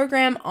in the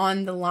program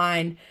on the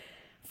line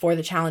for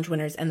the challenge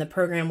winners. And the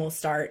program will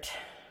start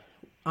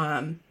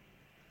May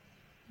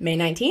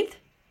 19th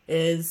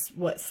is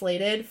what's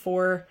slated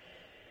for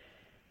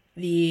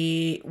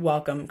the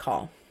welcome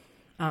call.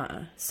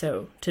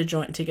 So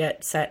to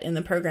get set in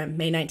the program,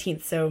 May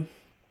 19th. So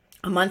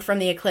a month from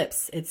the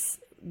eclipse. It's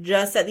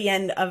just at the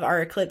end of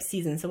our eclipse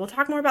season. So we'll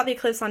talk more about the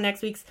eclipse on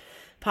next week's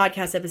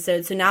podcast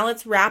episode. So now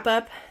let's wrap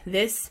up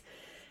this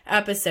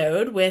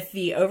episode with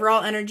the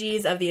overall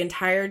energies of the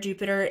entire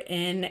Jupiter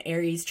in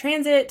Aries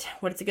transit,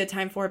 what it's a good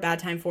time for, bad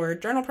time for,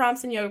 journal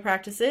prompts and yoga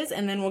practices,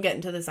 and then we'll get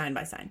into the sign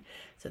by sign.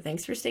 So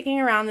thanks for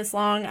sticking around this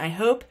long.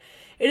 It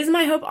is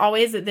my hope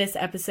always that this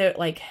episode,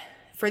 like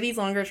for these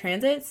longer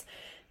transits,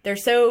 they're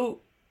so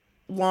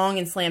long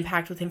and slam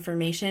packed with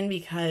information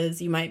because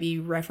you might be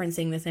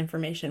referencing this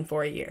information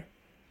for a year,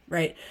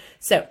 right?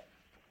 So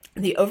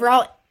the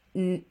overall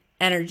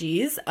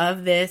energies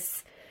of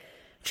this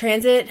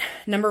transit,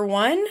 number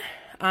one,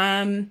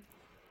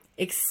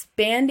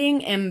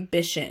 expanding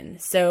ambition.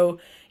 So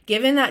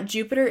given that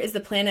Jupiter is the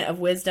planet of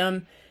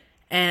wisdom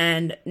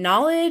and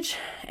knowledge,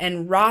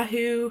 and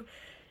Rahu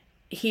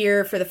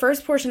here for the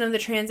first portion of the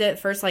transit,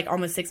 first like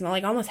almost 6 months,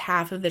 like almost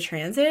half of the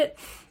transit,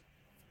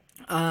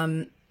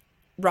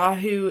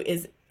 Rahu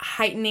is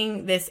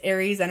heightening this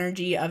Aries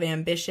energy of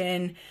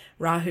ambition,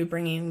 Rahu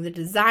bringing the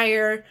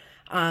desire.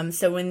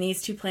 So when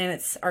these two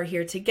planets are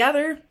here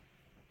together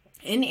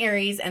in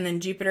Aries, and then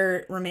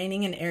Jupiter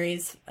remaining in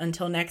Aries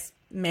until next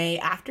May,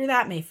 after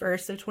that, May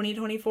 1st of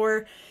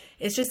 2024,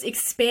 it's just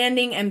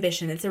expanding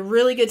ambition. It's a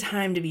really good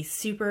time to be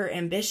super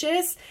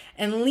ambitious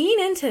and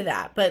lean into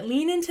that, but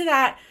lean into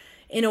that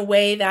in a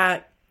way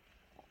that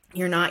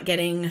you're not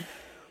getting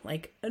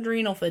like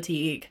adrenal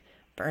fatigue,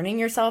 burning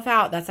yourself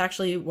out. That's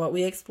actually what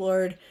we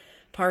explored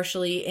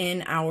partially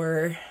in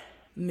our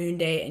Moon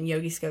Day and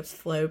Yogi Scopes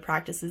flow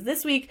practices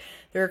this week.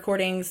 The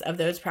recordings of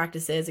those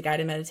practices, a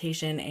guided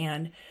meditation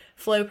and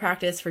flow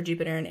practice for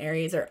Jupiter and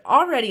Aries, are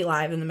already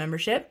live in the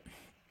membership.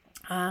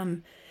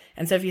 And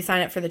so if you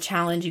sign up for the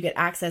challenge, you get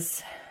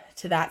access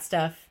to that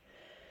stuff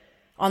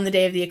on the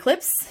day of the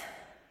eclipse,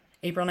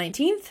 April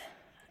 19th,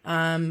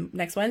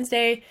 next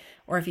Wednesday.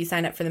 Or if you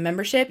sign up for the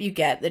membership, you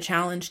get the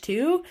challenge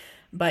too,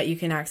 but you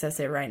can access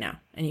it right now,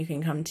 and you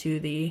can come to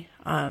the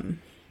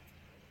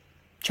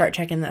chart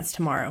check-in that's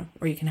tomorrow,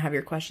 or you can have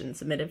your questions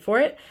submitted for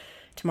it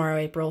tomorrow,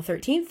 April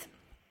 13th.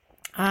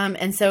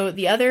 And so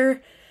the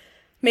other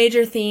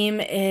major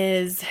theme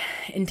is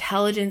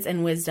intelligence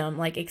and wisdom,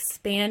 like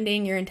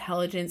expanding your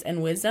intelligence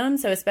and wisdom.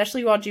 So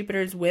especially while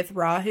Jupiter's with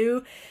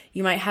Rahu,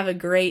 you might have a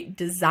great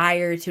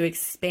desire to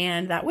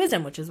expand that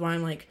wisdom, which is why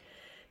I'm like,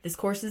 this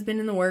course has been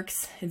in the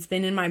works. It's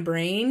been in my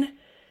brain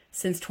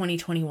since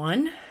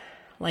 2021.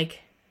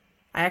 Like,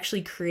 I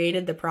actually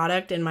created the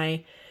product in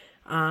my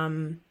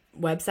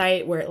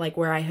website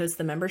where I host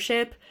the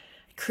membership,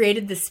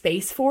 created the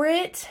space for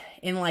it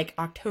in like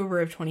October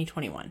of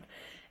 2021.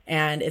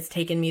 And it's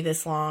taken me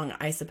this long,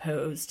 I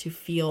suppose, to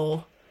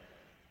feel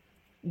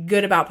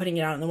good about putting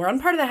it out in the world.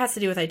 And part of that has to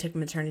do with I took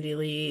maternity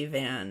leave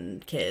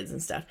and kids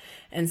and stuff.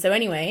 And so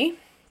anyway,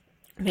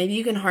 maybe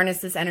you can harness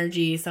this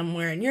energy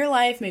somewhere in your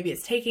life. Maybe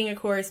it's taking a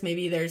course.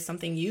 Maybe there's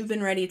something you've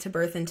been ready to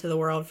birth into the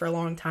world for a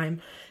long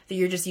time that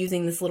you're just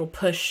using this little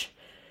push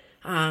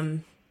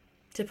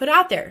to put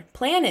out there.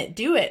 Plan it,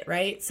 do it,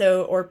 right?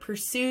 So, or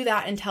pursue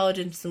that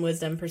intelligence and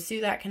wisdom, pursue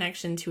that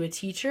connection to a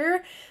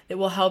teacher that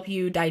will help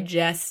you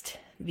digest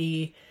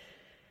the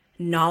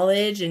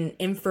knowledge and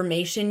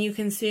information you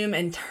consume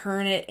and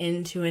turn it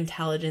into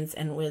intelligence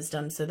and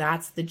wisdom. So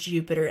that's the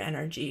Jupiter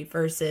energy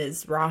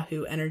versus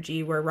Rahu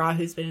energy, where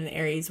Rahu's been in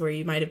Aries, where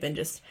you might have been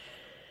just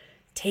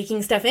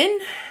taking stuff in.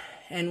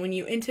 And when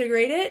you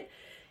integrate it,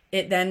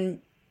 it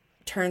then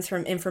turns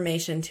from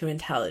information to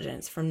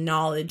intelligence, from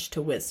knowledge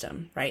to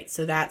wisdom, right?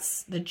 So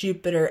that's the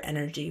Jupiter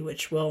energy,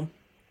 which will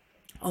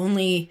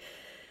only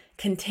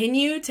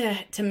continue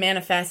to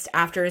manifest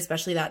after,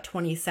 especially that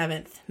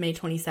May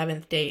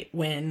 27th date,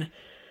 when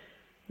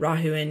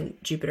Rahu and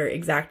Jupiter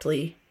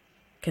exactly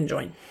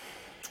conjoin.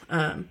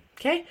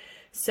 Okay,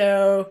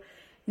 so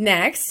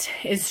next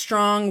is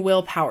strong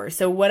willpower.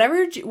 So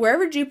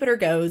wherever Jupiter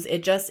goes,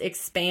 it just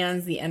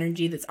expands the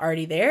energy that's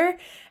already there.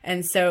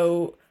 And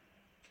so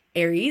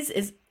Aries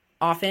is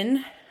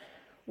often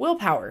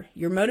willpower,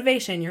 your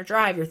motivation, your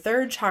drive, your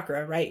third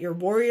chakra, right? Your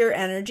warrior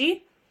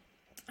energy,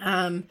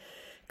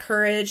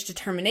 courage,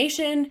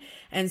 determination.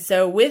 And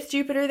so with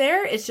Jupiter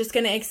there, it's just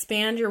going to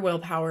expand your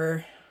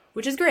willpower,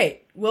 which is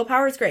great.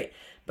 Willpower is great.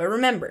 But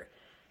remember,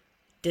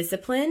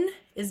 discipline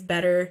is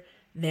better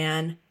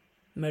than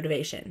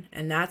motivation.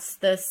 And that's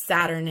the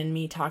Saturn in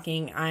me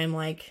talking. I'm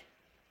like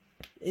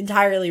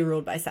entirely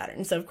ruled by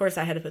Saturn. So of course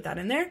I had to put that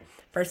in there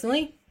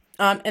personally.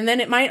 And then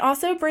it might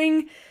also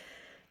bring,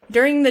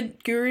 during the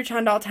Guru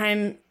Chandal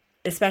time,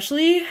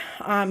 especially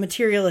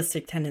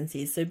materialistic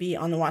tendencies. So be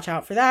on the watch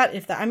out for that.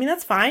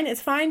 That's fine.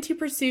 It's fine to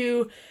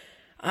pursue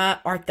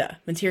artha,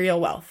 material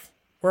wealth,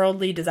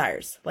 worldly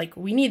desires. Like,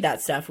 we need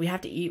that stuff. We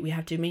have to eat. We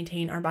have to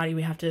maintain our body.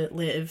 We have to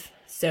live.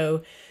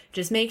 So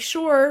just make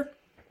sure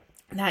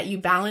that you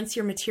balance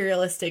your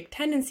materialistic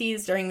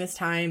tendencies during this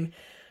time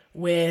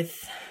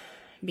with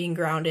being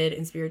grounded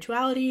in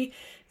spirituality,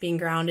 being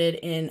grounded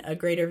in a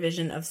greater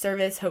vision of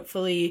service,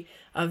 hopefully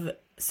of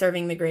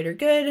serving the greater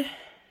good.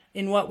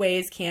 In what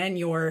ways can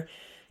your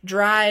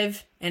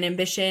drive and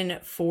ambition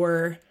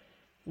for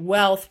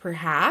wealth,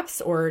 perhaps,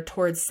 or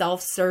towards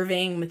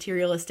self-serving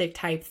materialistic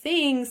type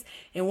things,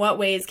 in what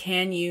ways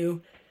can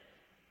you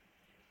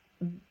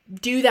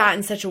do that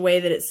in such a way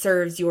that it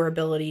serves your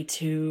ability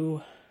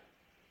to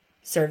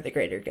serve the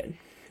greater good,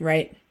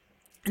 right?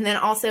 And then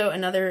also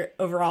another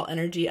overall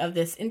energy of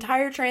this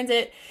entire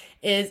transit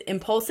is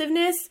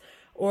impulsiveness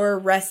or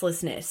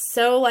restlessness.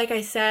 So like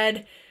I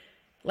said,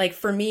 like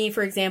for me,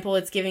 for example,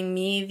 it's giving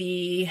me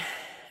the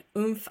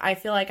oomph I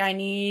feel like I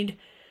need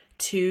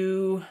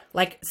to,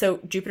 so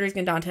Jupiter's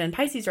Gandanta in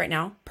Pisces right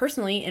now.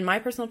 Personally, in my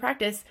personal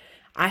practice,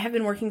 I have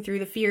been working through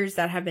the fears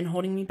that have been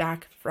holding me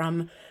back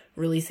from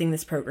releasing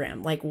this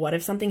program. Like, what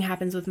if something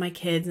happens with my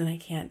kids and I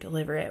can't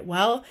deliver it?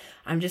 Well,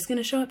 I'm just going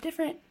to show up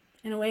different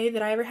in a way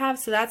that I ever have.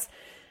 So that's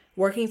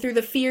working through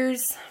the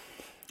fears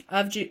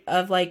of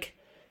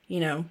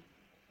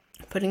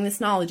putting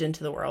this knowledge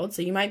into the world.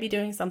 So you might be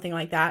doing something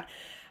like that,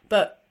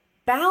 but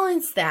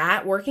balance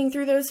that, working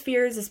through those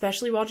fears,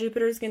 especially while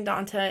Jupiter's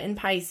Gandanta in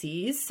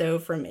Pisces. So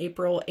from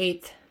April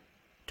 8th,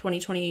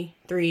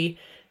 2023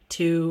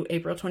 to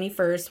April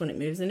 21st, when it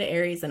moves into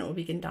Aries, then it will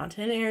be Gandanta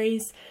in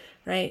Aries,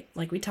 right?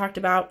 Like we talked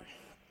about.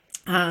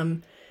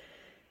 Can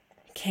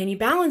you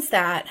balance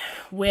that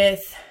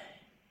with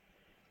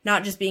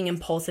not just being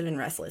impulsive and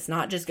restless,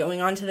 not just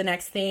going on to the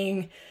next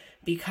thing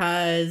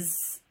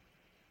because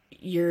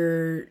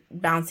you're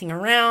bouncing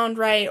around,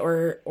 right?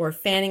 Or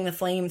fanning the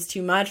flames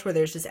too much where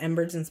there's just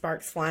embers and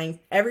sparks flying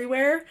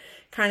everywhere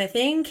kind of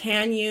thing.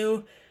 Can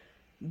you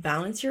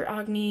balance your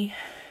Agni,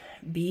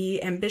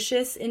 be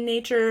ambitious in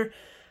nature,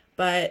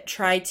 but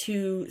try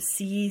to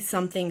see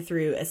something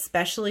through,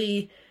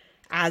 especially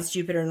as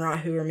Jupiter and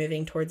Rahu are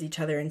moving towards each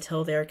other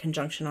until their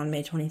conjunction on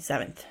May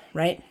 27th,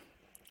 right?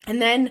 And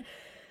then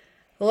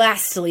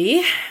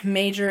lastly,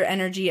 major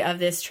energy of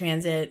this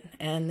transit,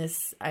 and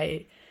this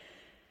I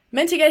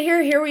meant to get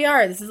here we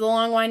are. This is a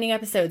long winding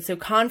episode. So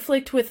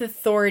conflict with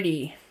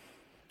authority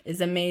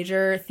is a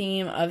major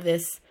theme of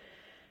this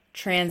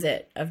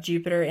transit of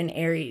Jupiter in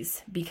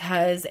Aries,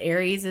 because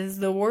Aries is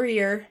the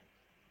warrior.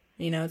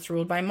 It's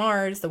ruled by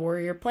Mars, the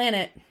warrior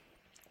planet.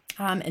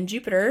 And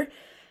Jupiter,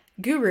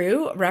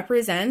 Guru,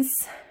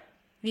 represents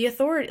the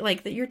authority,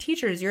 like your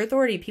teachers, your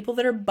authority, people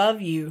that are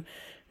above you,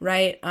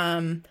 right?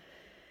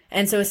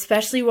 And so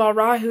especially while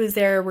Rahu is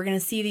there, we're going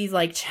to see these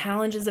like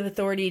challenges of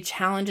authority,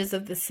 challenges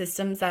of the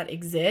systems that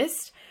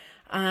exist.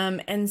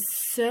 And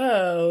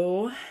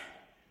so,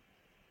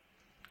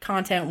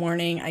 content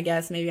warning, I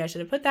guess maybe I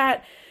should have put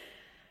that,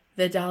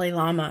 the Dalai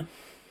Lama.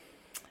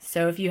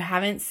 So if you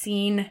haven't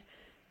seen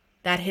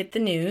that hit the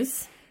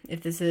news,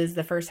 if this is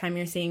the first time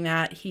you're seeing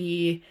that,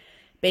 he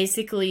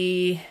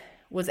basically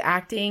was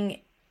acting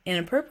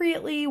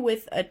inappropriately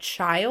with a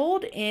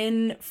child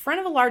in front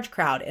of a large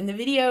crowd. And the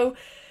video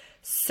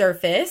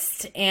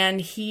surfaced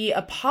and he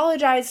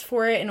apologized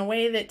for it in a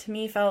way that to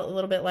me felt a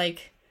little bit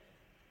like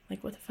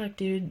what the fuck,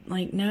 dude?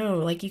 Like, no,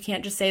 like you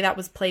can't just say that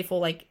was playful.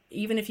 Like,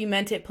 even if you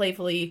meant it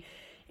playfully,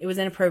 it was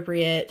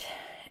inappropriate.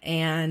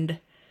 And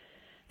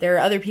there are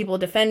other people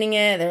defending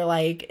it. They're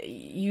like,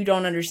 you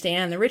don't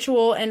understand the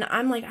ritual. And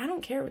I'm like, I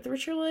don't care what the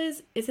ritual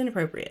is. It's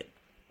inappropriate.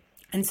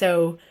 And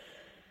so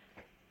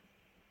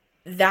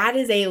that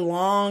is a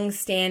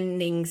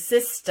long-standing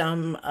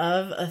system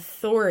of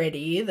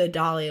authority, the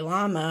Dalai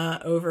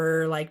Lama,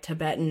 over like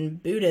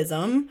Tibetan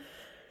Buddhism,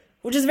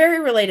 which is very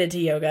related to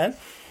yoga.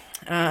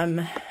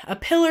 A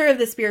pillar of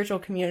the spiritual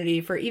community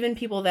for even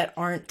people that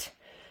aren't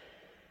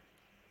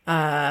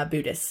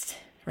Buddhist,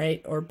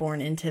 right? Or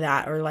born into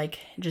that, or like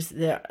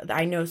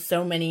I know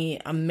so many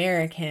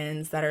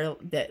Americans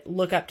that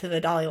look up to the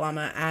Dalai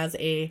Lama as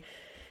a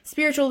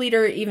spiritual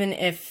leader, even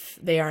if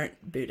they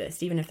aren't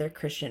Buddhist, even if they're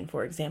Christian,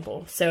 for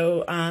example.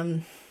 So,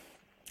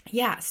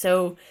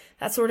 so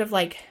that's sort of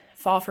like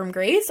fall from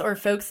grace, or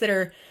folks that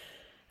are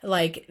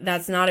like,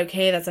 that's not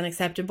okay, that's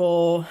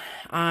unacceptable.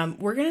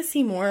 We're going to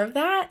see more of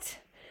that.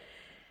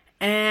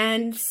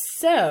 And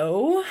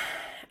so,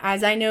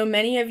 as I know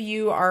many of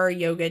you are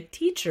yoga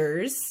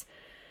teachers,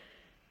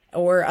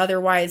 or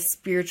otherwise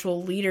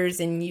spiritual leaders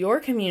in your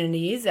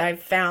communities.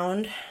 I've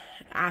found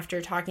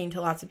after talking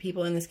to lots of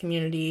people in this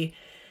community,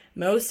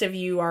 most of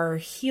you are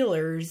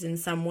healers in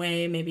some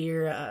way. Maybe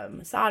you're a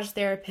massage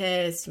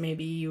therapist.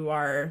 Maybe you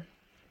are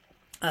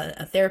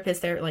a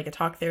therapist there, like a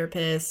talk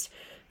therapist,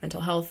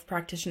 mental health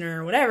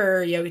practitioner,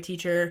 whatever, yoga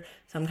teacher,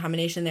 some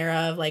combination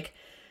thereof. Like,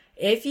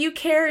 if you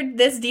cared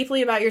this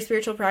deeply about your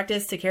spiritual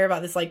practice to care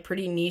about this like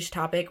pretty niche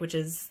topic, which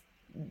is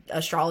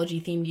astrology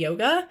themed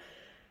yoga,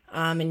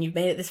 and you've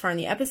made it this far in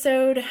the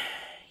episode,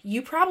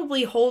 you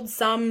probably hold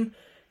some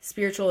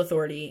spiritual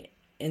authority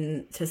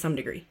to some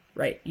degree,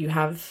 right? You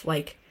have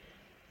like,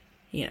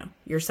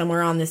 you're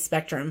somewhere on this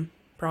spectrum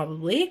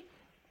probably.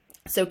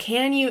 So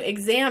can you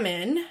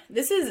examine,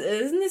 this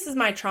is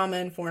my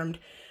trauma-informed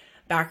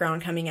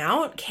background coming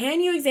out.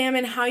 Can you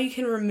examine how you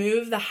can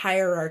remove the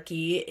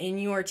hierarchy in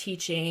your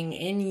teaching,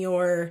 in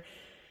your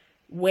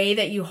way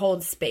that you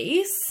hold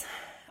space?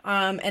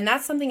 And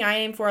that's something I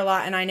aim for a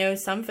lot. And I know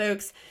some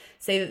folks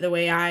say that the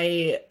way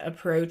I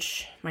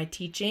approach my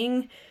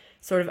teaching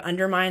sort of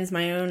undermines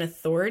my own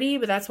authority,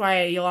 but that's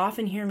why you'll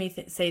often hear me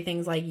say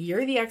things like,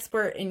 you're the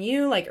expert in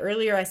you. Like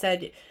earlier I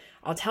said,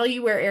 I'll tell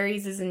you where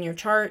Aries is in your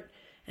chart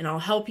and I'll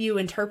help you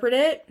interpret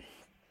it.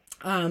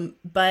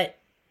 But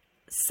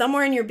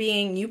somewhere in your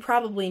being, you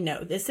probably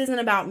know this isn't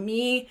about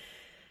me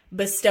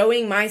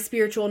bestowing my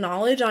spiritual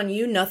knowledge on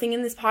you. Nothing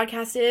in this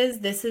podcast is.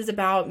 This is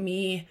about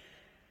me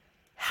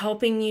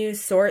helping you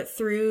sort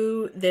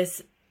through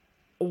this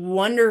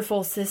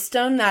wonderful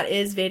system that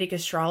is Vedic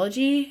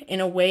astrology in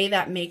a way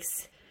that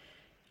makes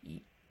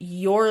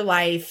your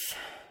life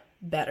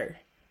better,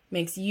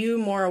 makes you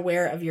more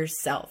aware of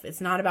yourself.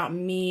 It's not about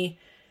me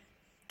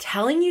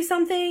telling you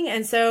something.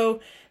 And so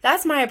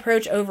that's my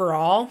approach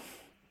overall.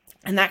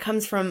 And that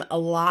comes from a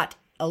lot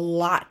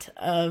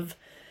of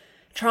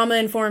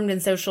trauma-informed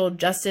and social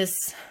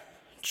justice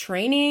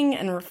training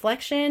and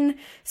reflection.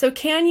 So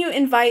can you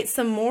invite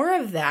some more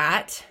of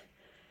that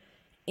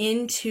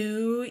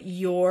into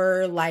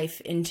your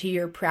life, into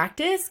your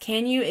practice?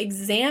 Can you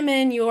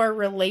examine your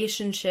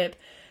relationship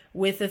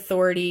with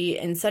authority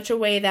in such a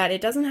way that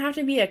it doesn't have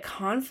to be a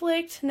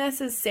conflict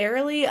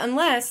necessarily,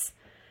 unless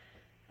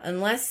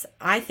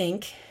I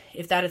think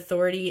if that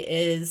authority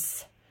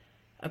is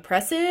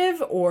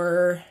oppressive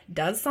or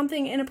does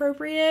something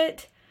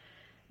inappropriate,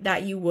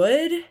 that you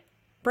would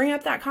bring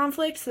up that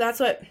conflict. So that's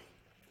what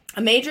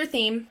a major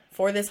theme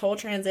for this whole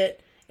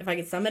transit, if I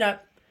could sum it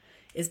up,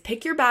 is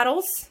pick your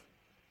battles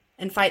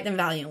and fight them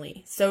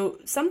valiantly. So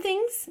some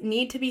things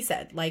need to be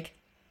said, like,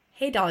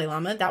 hey, Dalai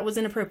Lama, that was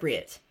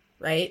inappropriate,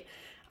 right?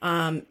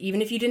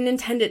 Even if you didn't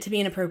intend it to be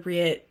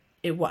inappropriate,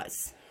 it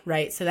was,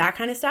 right? So that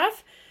kind of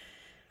stuff.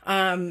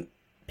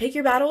 Pick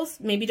your battles.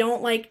 Maybe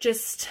don't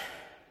just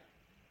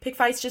pick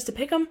fights just to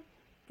pick them,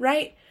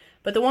 right?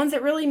 But the ones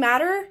that really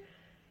matter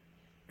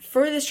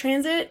for this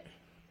transit,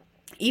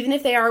 even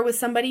if they are with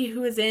somebody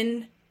who is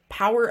in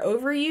power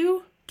over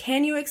you,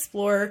 can you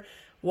explore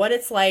what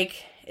it's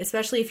like,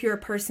 especially if you're a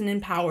person in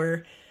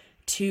power,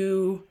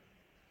 to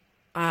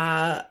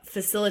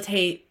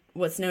facilitate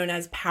what's known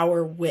as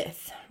power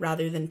with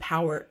rather than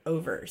power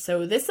over.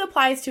 So this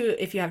applies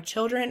to if you have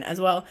children as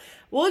well.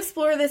 We'll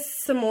explore this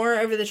some more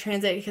over the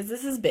transit because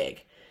this is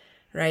big,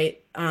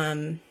 right?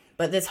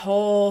 But this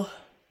whole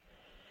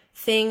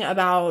thing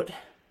about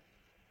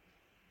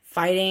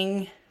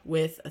fighting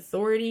with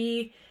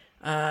authority,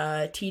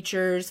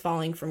 teachers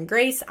falling from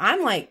grace,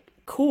 I'm like,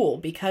 cool,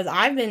 because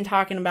I've been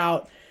talking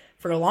about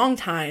for a long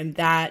time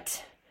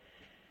that,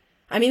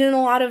 I mean, and a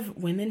lot of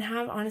women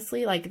have,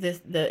 honestly, like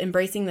the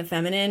embracing the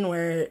feminine,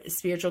 where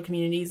spiritual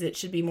communities, it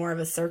should be more of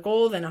a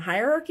circle than a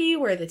hierarchy,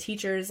 where the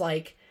teacher's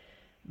like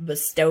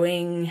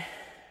bestowing,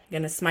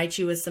 gonna smite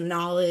you with some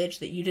knowledge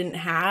that you didn't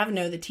have.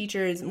 No, the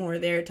teacher is more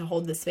there to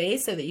hold the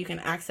space so that you can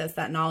access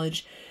that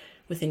knowledge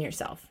within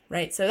yourself,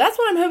 right? So that's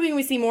what I'm hoping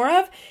we see more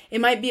of.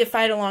 It might be a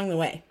fight along the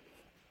way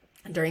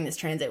during this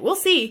transit. We'll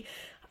see.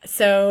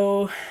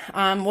 So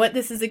what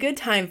this is a good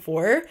time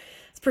for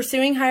is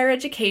pursuing higher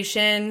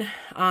education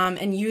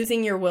and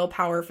using your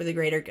willpower for the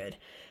greater good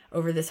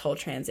over this whole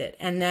transit.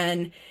 And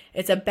then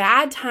it's a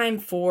bad time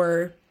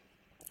for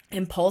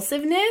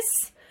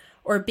impulsiveness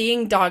or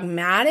being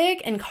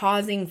dogmatic and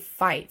causing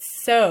fights.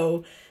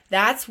 So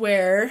that's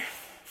where,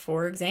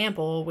 for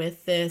example,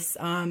 with this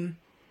Dalai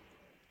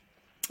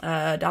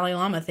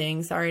Lama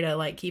thing, sorry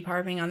to keep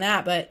harping on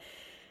that, but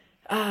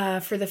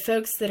for the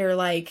folks that are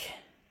like,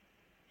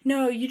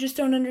 no, you just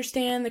don't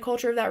understand the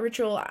culture of that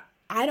ritual,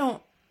 I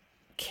don't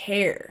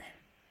care.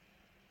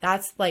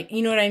 That's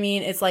you know what I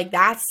mean? It's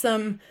that's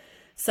some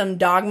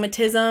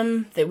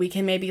dogmatism that we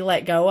can maybe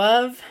let go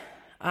of.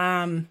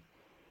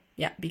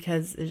 Yeah,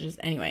 because it's just,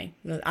 anyway,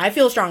 I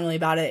feel strongly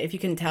about it, if you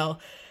can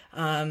tell.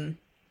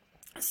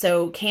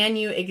 So can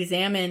you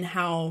examine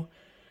how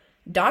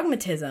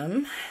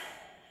dogmatism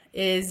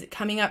is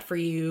coming up for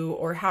you,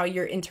 or how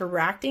you're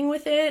interacting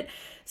with it?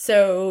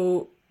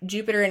 So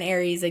Jupiter and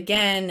Aries,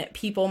 again,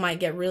 people might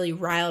get really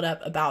riled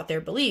up about their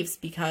beliefs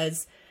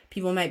because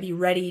People might be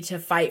ready to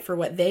fight for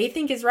what they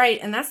think is right.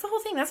 And that's the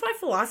whole thing. That's why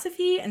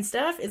philosophy and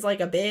stuff is like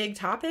a big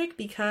topic,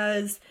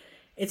 because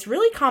it's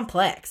really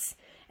complex.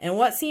 And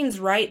what seems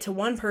right to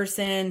one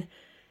person,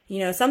 you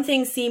know, some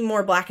things seem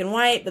more black and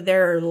white, but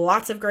there are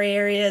lots of gray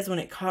areas when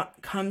it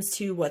comes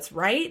to what's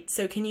right.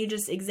 So can you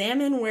just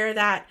examine where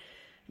that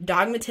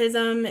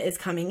dogmatism is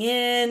coming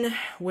in?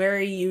 Where are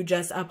you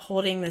just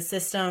upholding the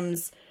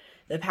systems,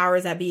 the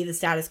powers that be, the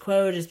status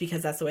quo, just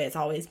because that's the way it's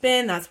always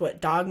been? That's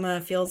what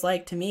dogma feels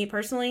like to me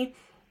personally.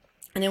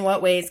 And in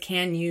what ways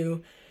can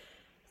you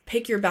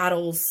pick your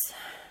battles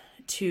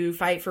to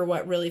fight for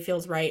what really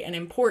feels right and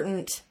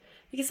important?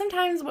 Because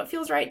sometimes what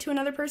feels right to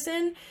another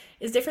person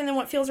is different than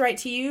what feels right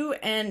to you,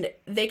 and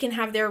they can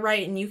have their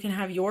right and you can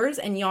have yours,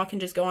 and y'all can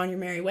just go on your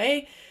merry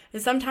way.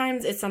 And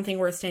sometimes it's something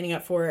worth standing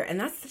up for, and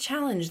that's the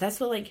challenge. That's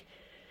what, like,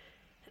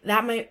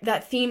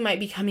 that theme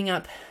might be coming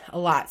up a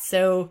lot.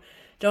 So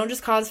don't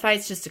just cause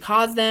fights just to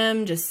cause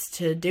them, just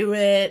to do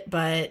it,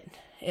 but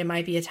it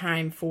might be a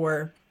time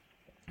for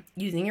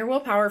using your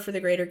willpower for the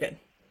greater good.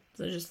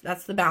 So just,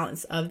 that's the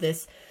balance of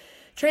this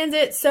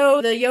transit.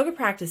 So the yoga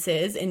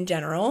practices in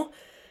general,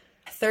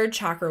 third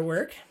chakra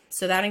work.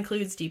 So that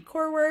includes deep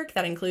core work.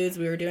 That includes,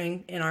 we were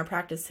doing in our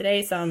practice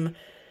today, some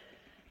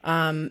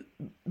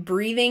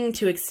breathing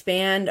to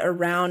expand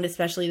around,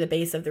 especially the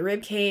base of the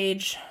rib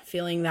cage,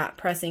 feeling that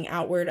pressing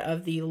outward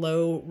of the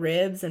low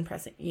ribs and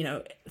pressing, you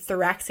know,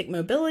 thoracic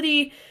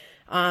mobility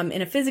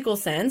in a physical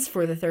sense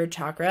for the third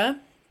chakra.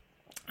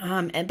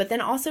 But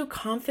then also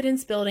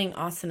confidence building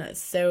asanas.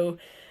 So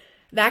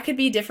that could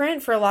be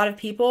different for a lot of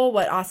people.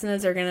 What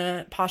asanas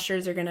are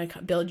postures are going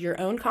to build your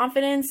own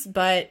confidence,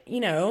 but you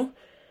know,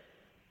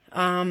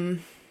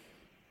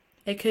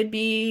 it could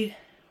be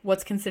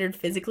what's considered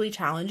physically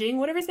challenging,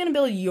 whatever's going to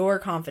build your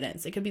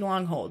confidence. It could be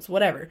long holds,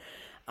 whatever.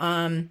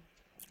 And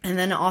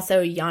then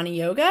also Jnana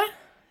Yoga,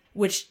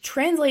 which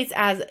translates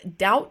as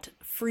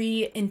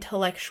doubt-free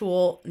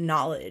intellectual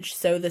knowledge.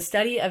 So the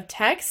study of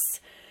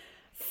texts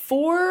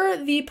for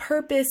the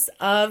purpose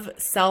of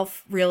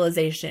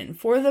self-realization,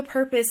 for the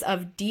purpose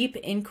of deep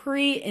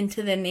inquiry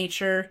into the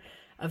nature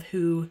of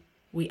who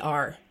we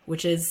are,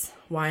 which is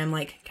why I'm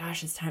like,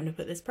 gosh, it's time to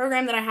put this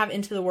program that I have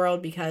into the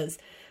world, because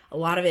a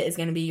lot of it is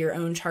going to be your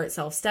own chart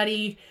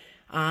self-study,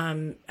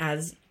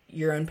 as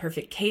your own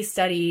perfect case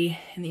study.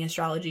 In the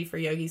Astrology for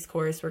Yogis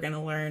course, we're going to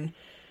learn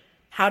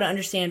how to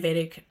understand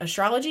Vedic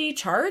astrology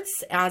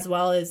charts, as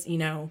well as, you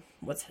know,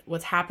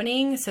 what's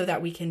happening, so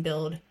that we can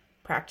build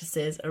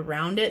practices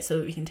around it, so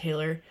that we can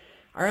tailor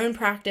our own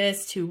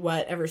practice to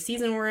whatever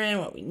season we're in,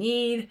 what we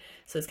need.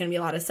 So it's going to be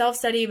a lot of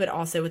self-study, but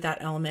also with that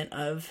element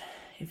of,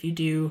 if you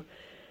do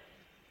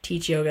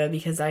teach yoga,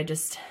 because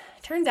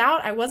turns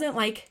out I wasn't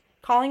like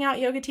calling out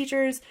yoga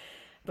teachers,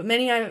 but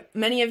many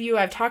of you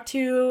I've talked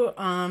to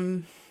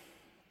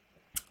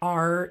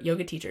are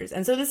yoga teachers.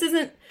 And so this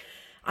isn't,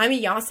 I'm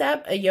a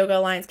YASEP, a Yoga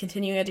Alliance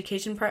continuing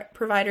education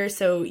provider,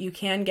 so you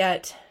can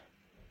get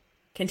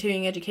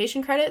continuing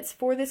education credits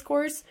for this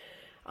course,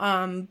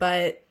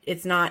 but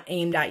it's not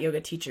aimed at yoga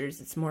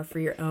teachers. It's more for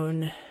your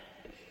own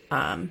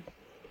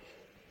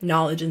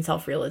knowledge and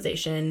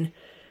self-realization,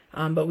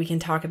 but we can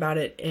talk about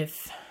it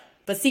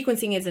but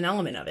sequencing is an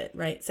element of it,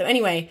 right? So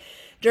anyway,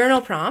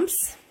 journal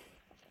prompts.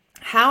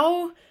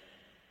 How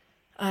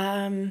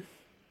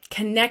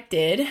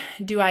connected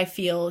do I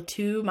feel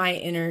to my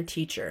inner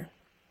teacher?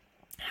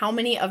 How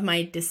many of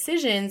my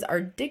decisions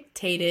are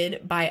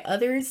dictated by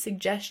others'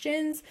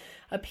 suggestions,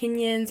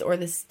 opinions, or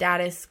the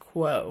status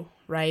quo,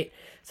 right?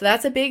 So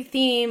that's a big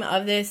theme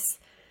of this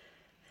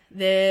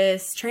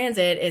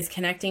transit, is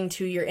connecting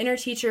to your inner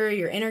teacher,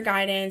 your inner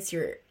guidance,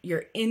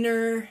 your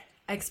inner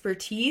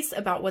expertise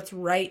about what's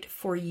right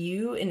for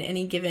you in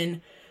any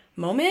given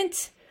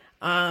moment,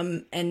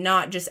 and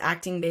not just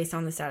acting based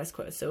on the status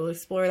quo. So we'll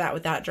explore that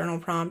with that journal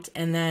prompt.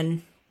 And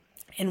then,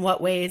 in what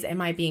ways am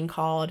I being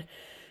called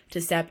to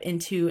step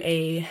into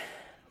a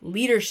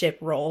leadership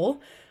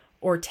role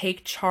or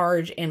take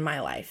charge in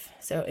my life?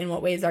 So in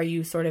what ways are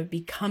you sort of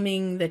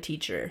becoming the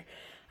teacher?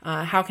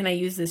 How can I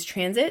use this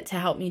transit to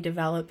help me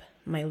develop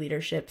my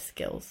leadership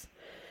skills?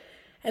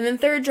 And then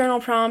third journal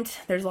prompt,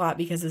 there's a lot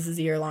because this is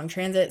a year-long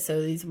transit,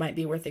 so these might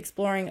be worth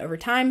exploring over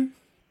time.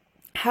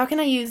 How can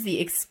I use the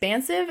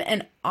expansive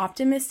and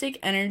optimistic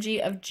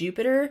energy of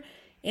Jupiter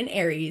in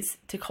Aries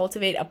to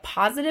cultivate a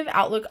positive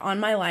outlook on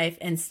my life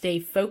and stay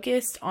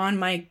focused on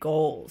my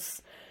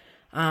goals?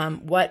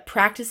 What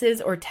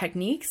practices or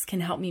techniques can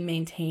help me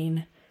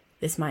maintain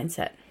this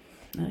mindset?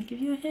 I'll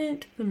give you a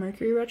hint. The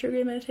Mercury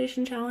Retrograde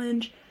Meditation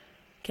Challenge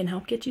can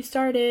help get you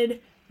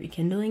started,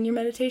 rekindling your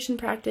meditation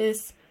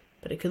practice,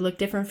 but it could look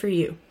different for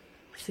you.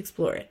 Just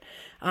explore it.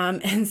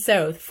 And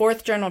so,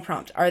 fourth journal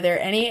prompt. Are there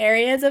any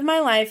areas of my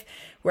life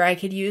where I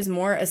could use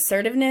more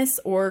assertiveness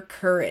or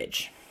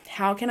courage?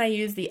 How can I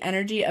use the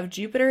energy of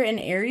Jupiter in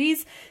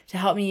Aries to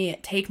help me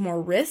take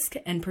more risk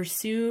and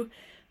pursue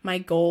my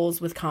goals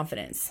with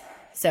confidence?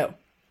 So,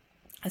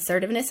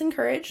 assertiveness and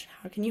courage.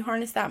 How can you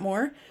harness that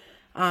more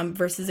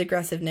versus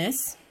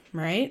aggressiveness,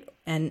 right?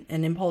 And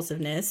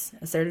impulsiveness,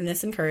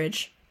 assertiveness and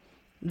courage,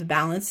 the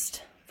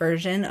balanced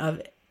version of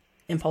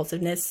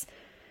impulsiveness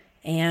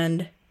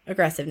and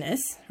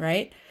aggressiveness,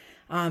 right?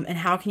 And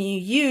how can you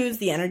use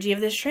the energy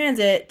of this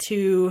transit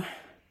to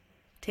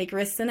take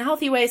risks in a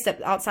healthy way,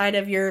 step outside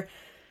of your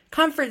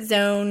comfort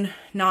zone,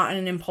 not in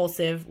an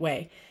impulsive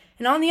way.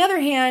 And on the other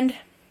hand,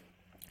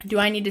 do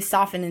I need to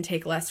soften and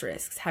take less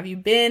risks? Have you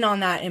been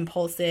on that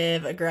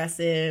impulsive,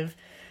 aggressive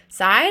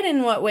side?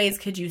 In what ways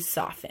could you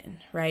soften,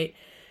 right?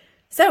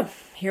 So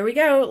here we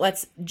go.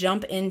 Let's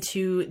jump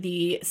into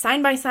the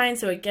sign by sign.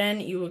 So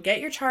again, you will get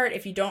your chart.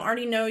 If you don't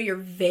already know your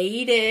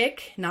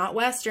Vedic, not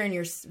Western,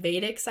 your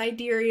Vedic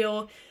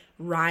sidereal,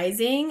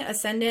 rising,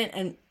 ascendant,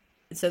 and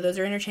so those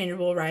are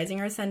interchangeable,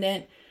 rising or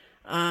ascendant,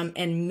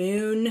 and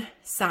moon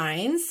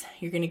signs.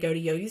 You're going to go to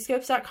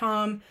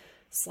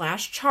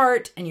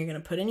yogiscopes.com/chart and you're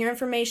going to put in your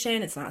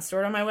information. It's not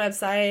stored on my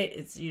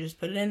website. You just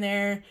put it in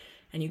there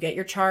and you get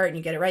your chart and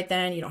you get it right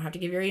then. You don't have to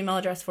give your email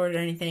address for it or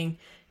anything.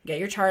 Get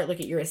your chart, look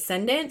at your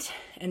ascendant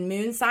and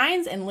moon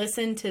signs, and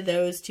listen to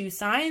those two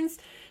signs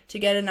to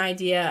get an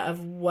idea of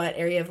what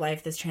area of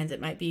life this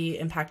transit might be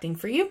impacting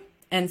for you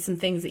and some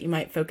things that you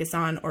might focus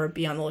on or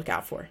be on the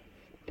lookout for.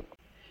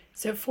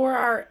 So for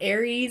our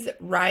Aries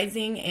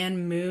rising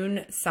and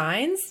moon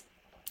signs,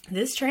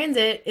 this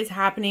transit is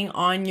happening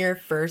on your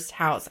first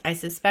house. I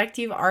suspect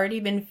you've already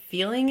been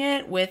feeling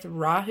it with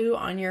Rahu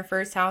on your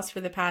first house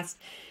for the past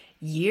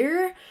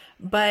year,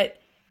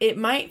 but it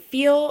might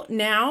feel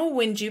now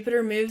when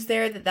Jupiter moves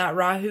there that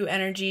Rahu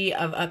energy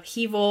of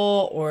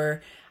upheaval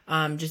or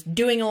just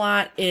doing a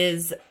lot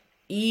is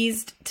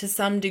eased to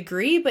some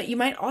degree, but you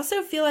might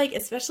also feel like,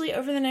 especially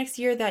over the next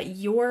year, that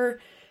your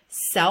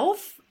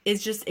self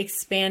is just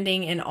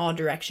expanding in all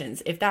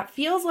directions. If that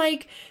feels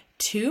like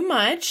too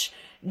much,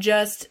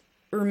 just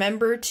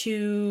remember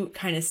to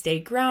kind of stay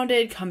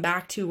grounded, come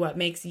back to what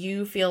makes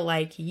you feel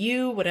like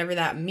you, whatever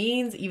that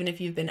means, even if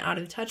you've been out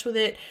of touch with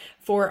it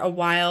for a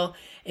while.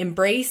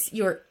 Embrace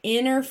your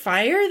inner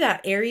fire,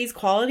 that Aries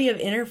quality of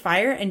inner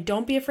fire, and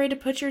don't be afraid to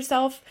put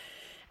yourself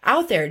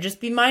out there. Just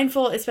be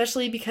mindful,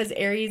 especially because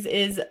Aries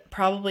is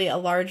probably a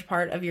large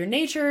part of your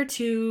nature,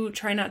 to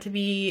try not to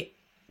be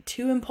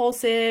too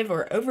impulsive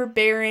or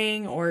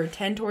overbearing or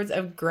tend towards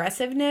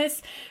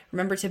aggressiveness.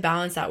 Remember to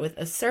balance that with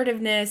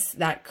assertiveness,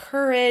 that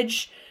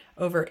courage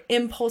over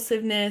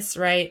impulsiveness,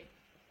 right?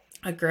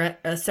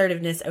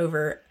 Assertiveness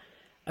over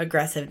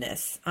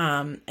aggressiveness.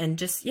 And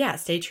just,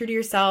 stay true to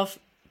yourself.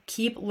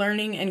 Keep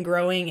learning and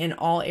growing in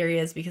all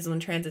areas, because when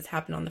transits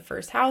happen on the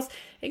first house,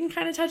 it can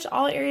kind of touch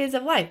all areas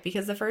of life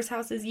because the first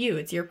house is you.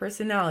 It's your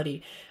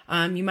personality.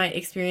 You might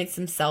experience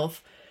some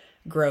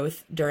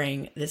self-growth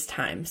during this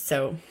time.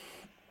 So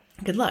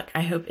good luck.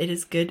 I hope it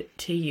is good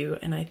to you,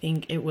 and I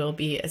think it will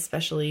be,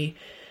 especially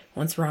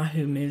once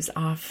Rahu moves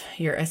off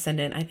your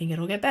ascendant. I think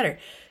it'll get better.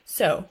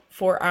 So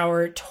for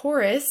our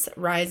Taurus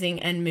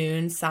rising and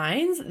moon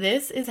signs,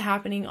 this is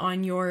happening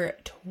on your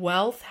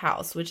 12th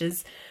house, which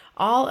is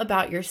all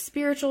about your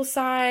spiritual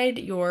side,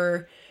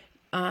 your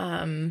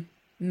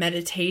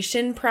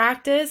meditation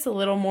practice, a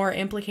little more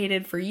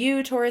implicated for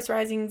you, Taurus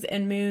risings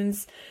and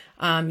moons.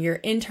 Your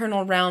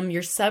internal realm,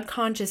 your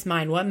subconscious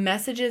mind, what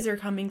messages are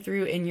coming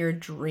through in your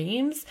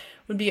dreams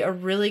would be a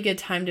really good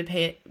thing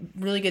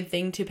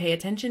to pay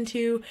attention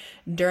to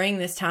during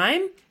this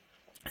time.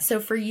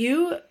 So for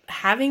you,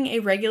 having a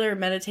regular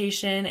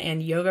meditation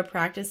and yoga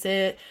practice,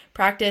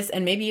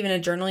 and maybe even a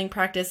journaling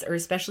practice, or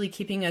especially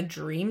keeping a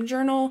dream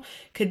journal,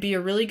 could be a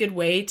really good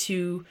way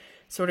to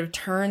sort of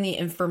turn the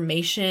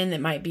information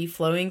that might be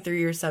flowing through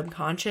your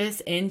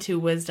subconscious into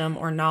wisdom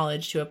or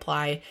knowledge to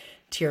apply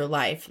to your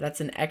life.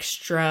 That's an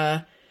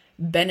extra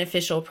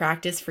beneficial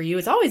practice for you.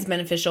 It's always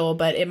beneficial,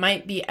 but it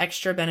might be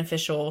extra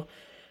beneficial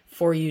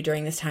for you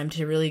during this time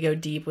to really go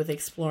deep with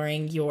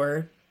exploring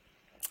your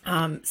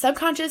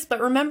subconscious.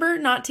 But remember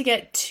not to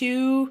get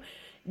too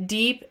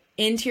deep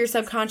into your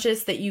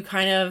subconscious that you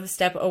kind of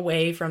step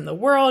away from the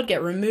world,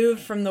 get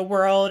removed from the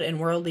world and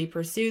worldly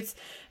pursuits.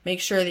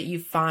 Make sure that you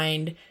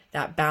find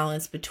that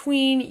balance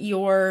between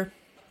your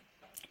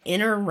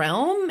inner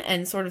realm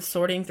and sort of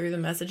sorting through the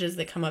messages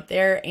that come up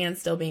there and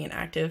still being an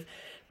active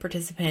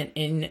participant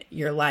in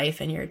your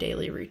life and your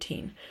daily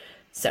routine.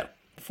 So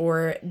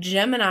for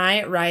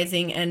Gemini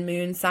rising and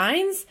moon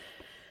signs,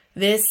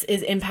 this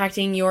is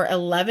impacting your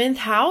 11th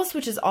house,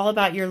 which is all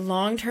about your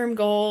long-term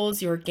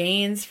goals, your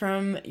gains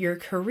from your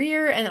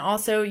career, and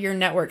also your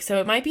network. So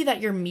it might be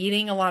that you're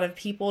meeting a lot of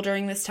people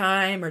during this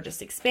time, or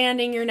just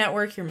expanding your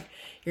network.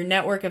 Your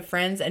network of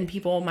friends and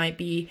people might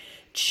be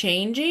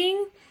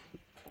changing.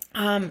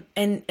 And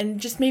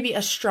just maybe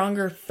a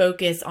stronger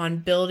focus on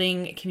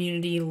building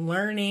community,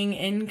 learning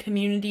in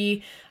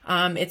community.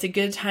 It's a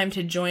good time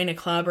to join a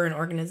club or an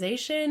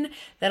organization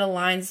that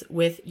aligns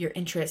with your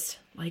interests,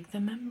 like the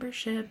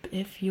membership.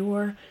 If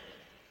you're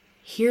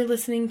here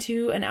listening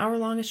to an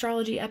hour-long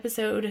astrology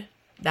episode,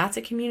 that's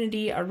a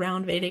community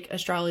around Vedic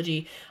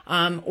astrology,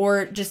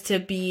 or just to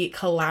be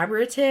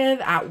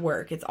collaborative at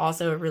work. It's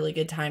also a really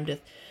good time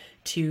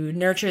to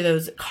nurture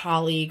those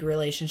colleague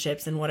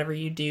relationships and whatever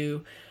you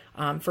do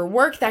for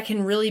work. That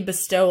can really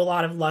bestow a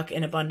lot of luck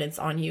and abundance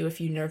on you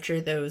if you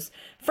nurture those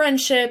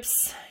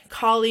friendships,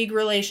 colleague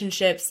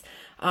relationships,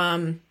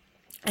 And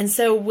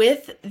so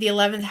with the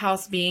 11th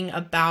house being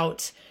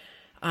about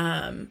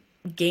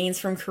gains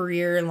from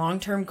career and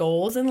long-term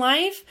goals in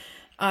life,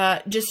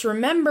 just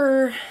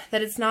remember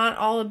that it's not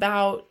all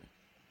about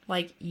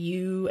like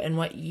you and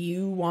what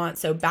you want.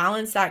 So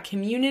balance that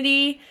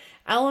community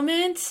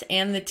element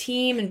and the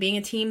team and being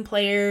a team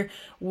player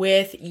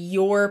with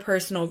your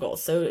personal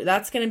goals. So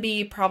that's going to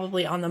be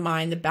probably on the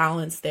mind, the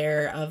balance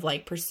there of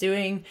like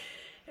pursuing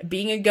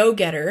being a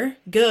go-getter.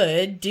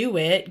 Good, do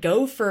it,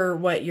 go for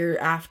what you're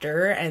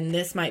after. And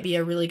this might be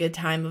a really good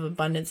time of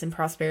abundance and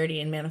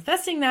prosperity and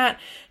manifesting that.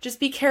 Just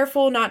be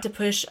careful not to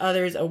push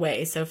others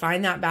away. So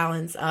find that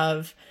balance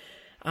of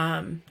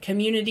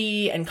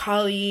community and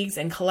colleagues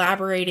and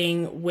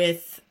collaborating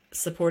with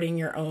supporting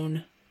your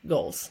own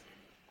goals.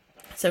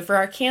 So for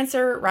our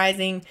Cancer,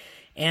 rising,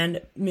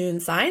 and moon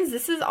signs,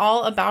 this is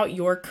all about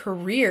your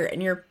career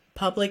and your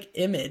public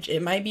image.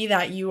 It might be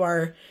that you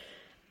are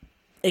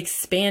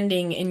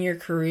expanding in your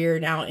career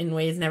now in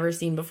ways never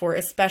seen before,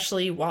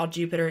 especially while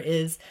Jupiter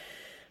is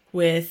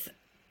with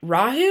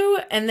Rahu,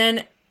 and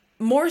then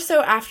more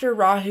so after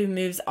Rahu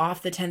moves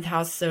off the 10th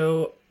house.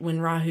 So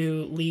when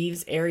Rahu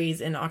leaves Aries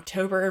in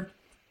October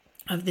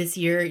of this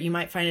year, you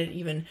might find it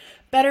even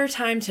better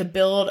time to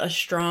build a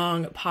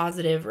strong,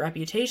 positive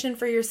reputation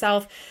for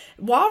yourself.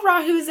 While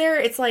Rahu is there,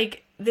 it's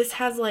like, this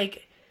has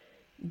like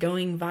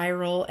going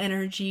viral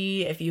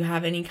energy. If you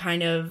have any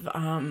kind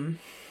of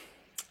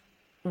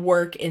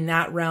work in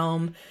that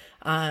realm.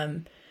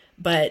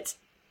 But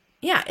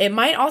yeah, it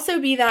might also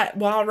be that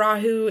while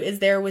Rahu is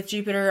there with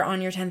Jupiter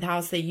on your 10th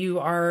house, that you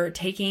are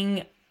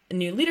taking a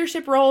new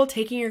leadership role,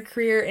 taking your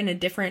career in a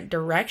different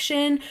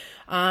direction.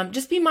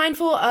 Just be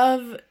mindful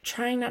of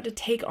trying not to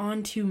take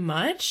on too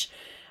much,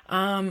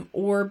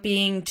 or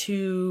being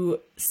too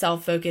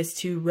self-focused,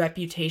 too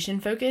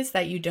reputation-focused,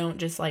 that you don't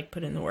just like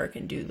put in the work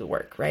and do the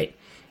work, right?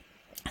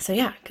 So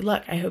yeah, good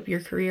luck. I hope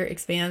your career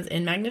expands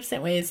in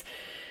magnificent ways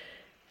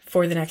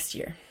for the next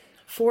year.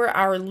 For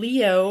our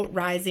Leo,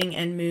 rising,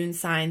 and moon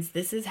signs,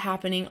 this is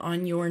happening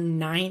on your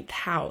 9th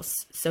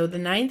house. So the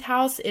 9th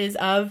house is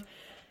of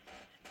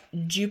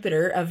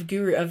Jupiter, of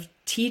guru, of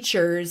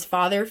teachers,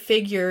 father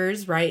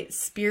figures, right?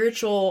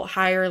 Spiritual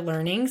higher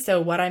learning.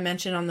 So what I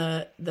mentioned on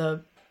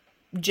the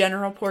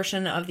general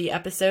portion of the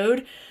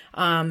episode,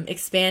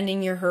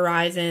 expanding your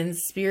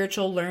horizons,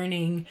 spiritual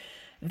learning,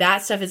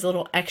 that stuff is a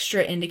little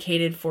extra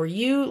indicated for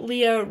you,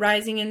 Leo,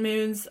 rising, and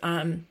moons.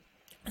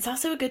 It's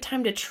also a good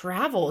time to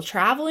travel.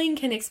 Traveling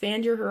can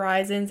expand your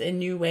horizons in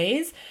new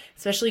ways,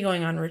 especially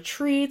going on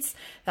retreats.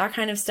 That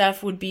kind of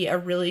stuff would be a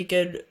really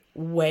good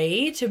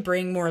way to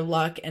bring more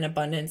luck and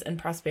abundance and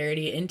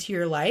prosperity into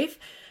your life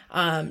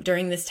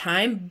during this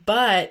time.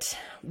 But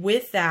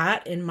with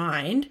that in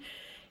mind,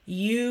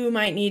 you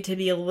might need to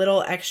be a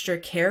little extra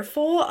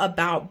careful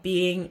about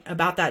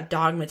that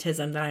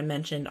dogmatism that I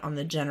mentioned on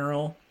the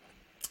general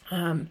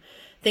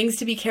things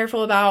to be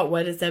careful about.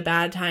 What is a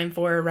bad time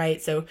for,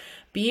 right? So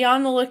be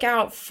on the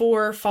lookout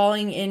for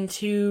falling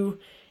into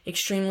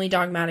extremely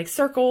dogmatic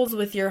circles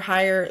with your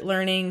higher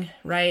learning,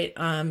 right?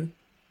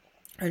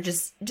 Or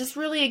just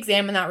really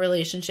examine that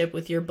relationship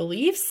with your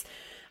beliefs,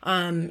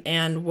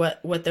 and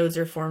what those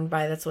are formed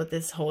by. That's what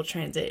this whole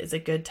transit is a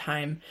good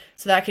time.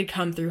 So that could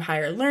come through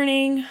higher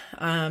learning,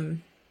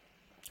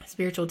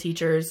 spiritual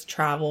teachers,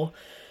 travel,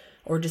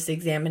 or just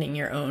examining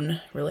your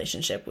own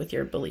relationship with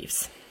your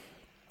beliefs.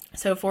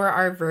 So for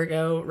our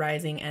Virgo,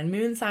 rising, and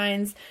moon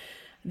signs,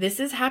 this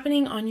is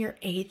happening on your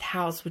 8th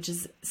house,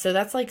 so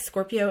that's like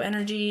Scorpio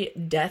energy,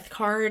 death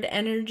card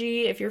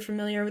energy, if you're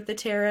familiar with the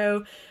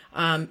tarot.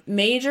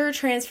 Major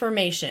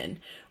transformation,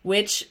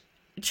 which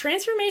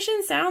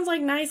transformation sounds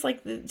like nice,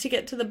 like to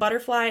get to the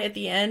butterfly at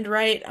the end,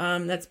 right?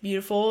 That's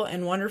beautiful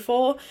and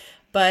wonderful.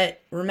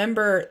 But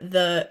remember,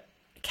 the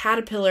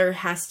caterpillar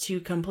has to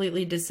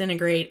completely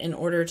disintegrate in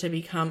order to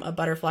become a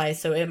butterfly.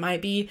 So it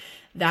might be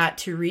that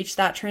to reach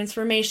that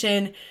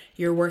transformation,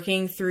 you're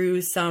working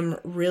through some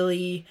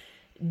really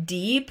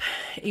deep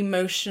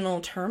emotional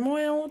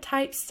turmoil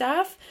type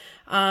stuff,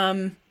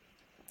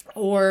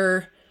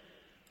 or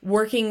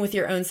working with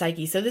your own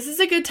psyche. So this is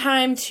a good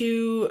time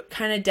to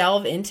kind of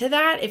delve into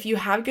that. If you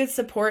have good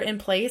support in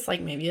place,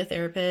 like maybe a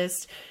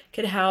therapist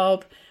could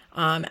help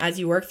as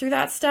you work through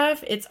that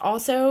stuff. It's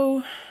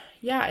also,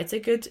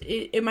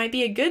 it might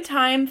be a good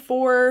time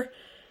for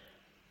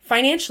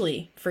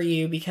financially for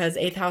you, because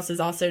 8th house is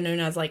also known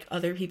as like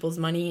other people's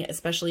money,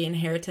 especially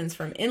inheritance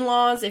from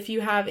in-laws, if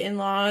you have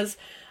in-laws,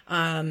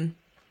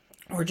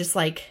 or just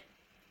like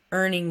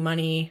earning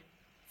money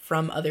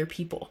from other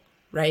people,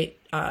 right?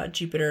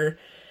 Jupiter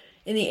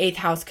in the 8th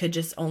house could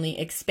just only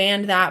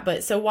expand that.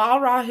 But so while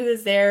Rahu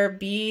is there,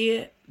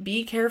 be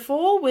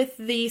careful with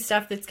the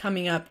stuff that's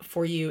coming up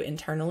for you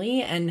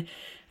internally, and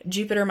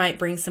Jupiter might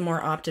bring some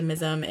more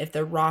optimism if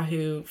the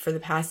Rahu for the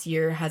past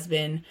year has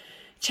been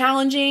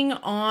challenging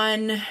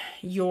on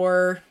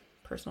your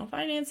personal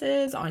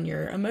finances, on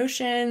your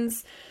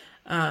emotions.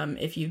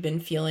 If you've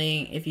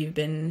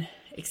been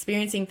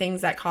experiencing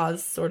things that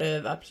cause sort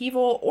of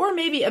upheaval or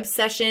maybe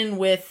obsession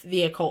with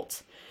the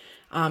occult,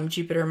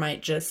 Jupiter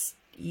might just,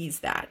 ease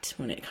that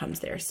when it comes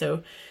there.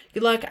 So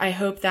good luck. I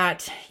hope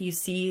that you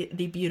see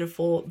the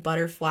beautiful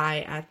butterfly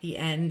at the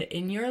end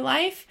in your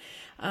life.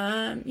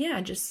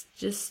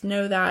 Just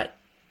know that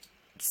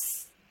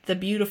the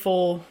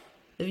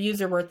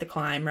views are worth the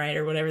climb, right?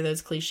 Or whatever all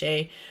those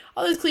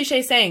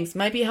cliche sayings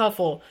might be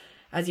helpful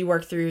as you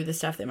work through the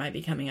stuff that might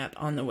be coming up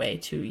on the way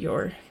to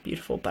your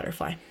beautiful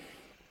butterfly.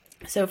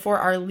 So for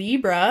our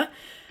Libra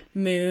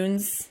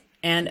moons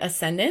and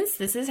ascendants,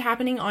 this is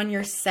happening on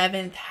your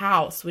 7th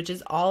house, which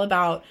is all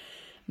about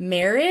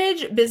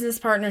marriage, business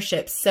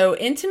partnerships. So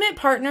intimate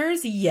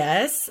partners,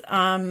 yes.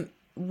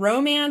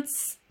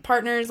 Romance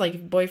partners,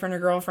 like boyfriend or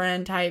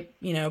girlfriend type,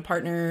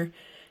 partner,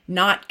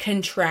 not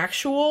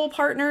contractual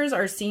partners,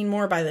 are seen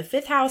more by the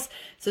 5th house.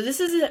 So this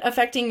is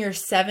affecting your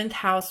 7th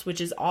house,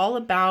 which is all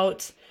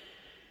about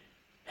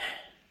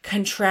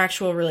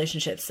contractual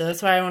relationships. So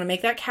that's why I want to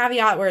make that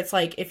caveat where it's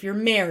like, if you're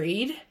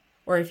married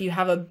or if you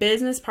have a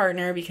business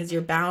partner because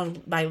you're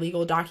bound by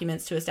legal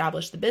documents to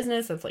establish the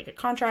business, that's like a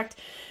contract.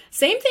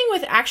 Same thing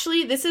with,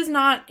 actually, this is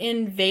not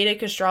in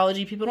Vedic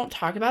astrology. People don't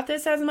talk about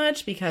this as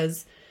much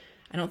because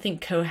I don't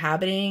think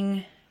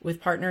cohabiting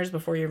with partners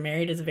before you're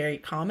married is very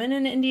common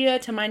in India,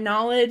 to my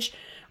knowledge,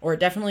 or it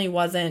definitely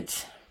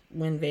wasn't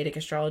when Vedic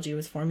astrology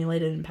was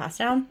formulated and passed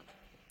down.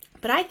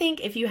 But I think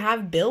if you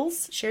have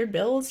shared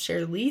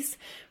lease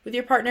with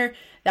your partner,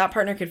 that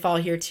partner could fall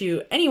here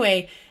too.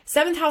 Anyway,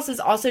 7th house is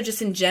also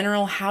just in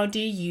general, how do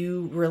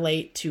you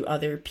relate to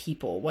other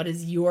people? What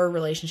is your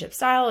relationship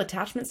style,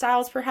 attachment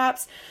styles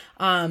perhaps?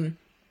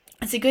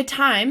 It's a good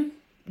time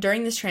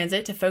during this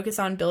transit to focus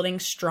on building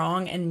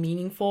strong and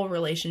meaningful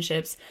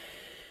relationships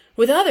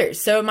with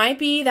others. So it might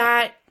be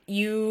that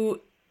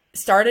you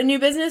start a new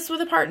business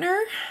with a partner.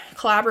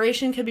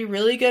 Collaboration could be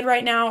really good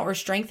right now, or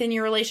strengthen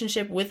your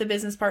relationship with a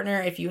business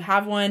partner. If you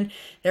have one,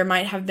 there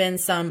might have been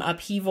some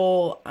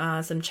upheaval,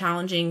 some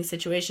challenging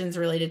situations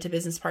related to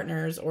business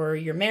partners or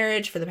your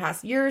marriage for the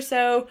past year or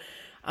so.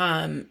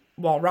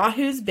 While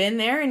Rahu's been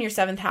there in your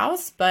 7th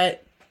house,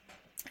 but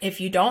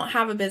if you don't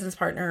have a business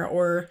partner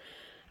or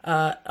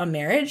a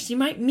marriage, you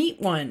might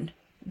meet one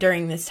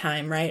during this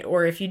time, right?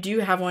 Or if you do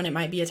have one, it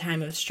might be a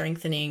time of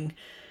strengthening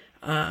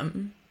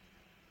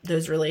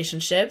those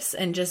relationships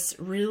and just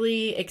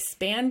really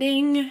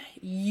expanding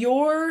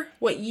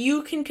what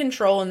you can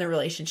control in the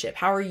relationship.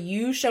 How are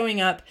you showing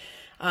up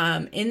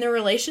in the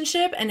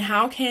relationship, and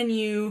how can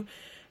you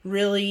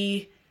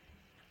really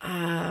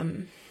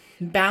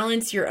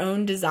balance your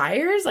own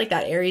desires, like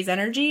that Aries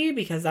energy,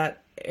 because that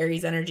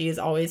Aries energy is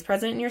always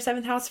present in your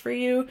 7th house for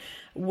you,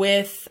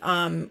 with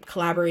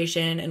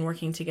collaboration and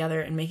working together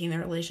and making the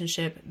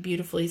relationship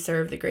beautifully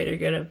serve the greater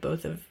good of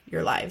both of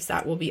your lives.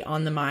 That will be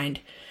on the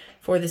mind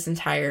for this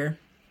entire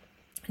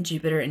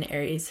Jupiter and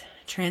Aries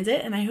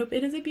transit. And I hope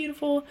it is a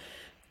beautiful,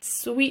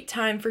 sweet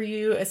time for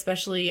you,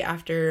 especially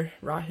after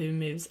Rahu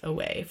moves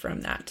away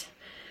from that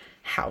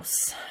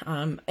house.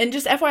 And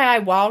just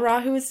FYI, while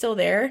Rahu is still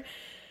there,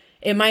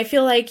 it might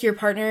feel like your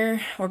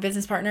partner or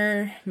business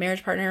partner,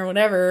 marriage partner,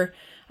 whatever,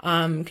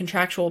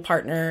 contractual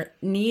partner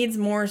needs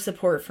more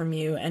support from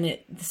you.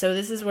 So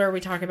this is where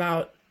we talk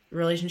about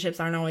relationships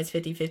aren't always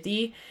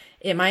 50-50.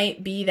 It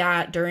might be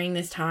that during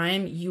this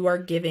time you are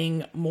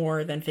giving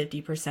more than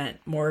 50%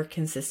 more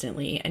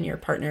consistently, and your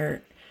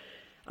partner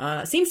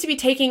seems to be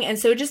taking. And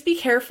so just be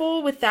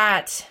careful with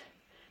that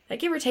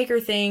give or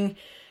taker thing.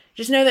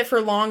 Just know that for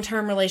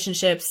long-term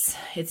relationships,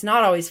 it's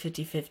not always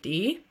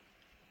 50-50.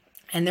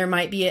 And there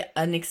might be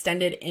an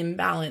extended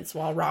imbalance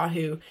while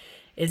Rahu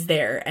is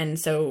there. And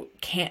so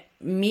can't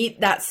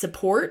meet that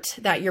support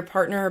that your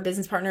partner or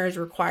business partner is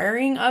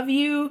requiring of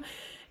you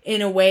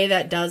in a way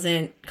that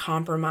doesn't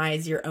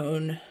compromise your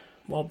own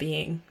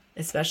well-being,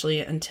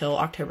 especially until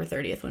October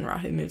 30th when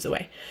Rahu moves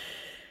away.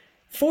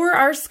 For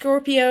our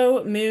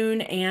Scorpio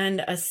moon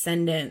and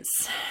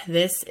ascendants,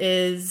 this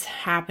is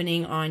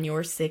happening on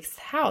your 6th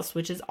house,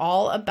 which is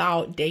all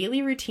about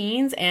daily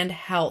routines and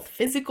health,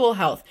 physical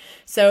health.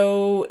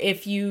 So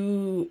if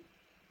you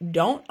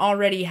don't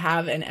already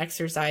have an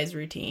exercise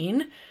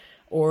routine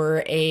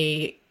or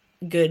a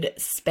good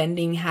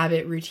spending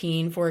habit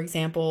routine, for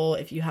example,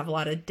 if you have a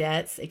lot of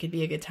debts, it could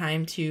be a good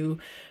time to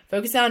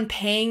focus on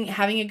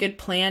having a good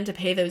plan to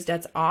pay those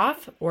debts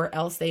off, or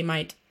else they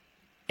might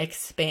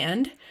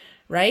expand,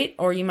 right?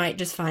 Or you might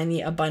just find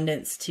the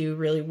abundance to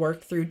really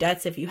work through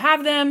debts if you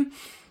have them.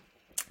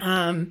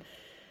 And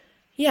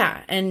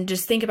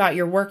just think about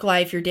your work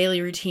life, your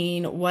daily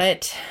routine.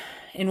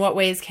 In what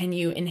ways can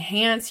you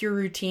enhance your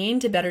routine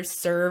to better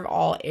serve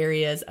all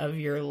areas of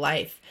your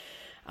life?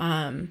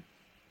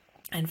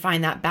 And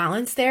find that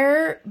balance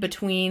there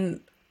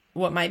between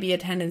what might be a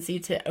tendency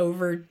to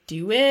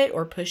overdo it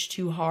or push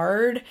too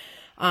hard,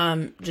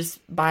 just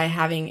by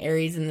having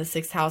Aries in the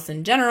 6th house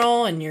in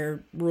general, and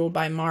you're ruled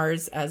by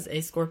Mars as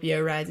a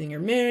Scorpio rising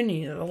your moon.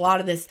 A lot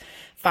of this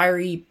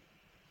fiery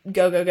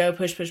go,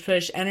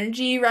 push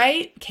energy,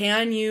 right?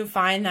 Can you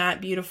find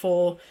that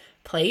beautiful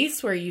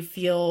place where you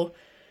feel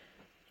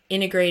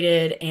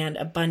integrated and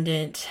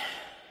abundant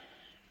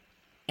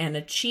and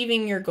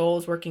achieving your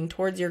goals, working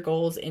towards your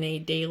goals in a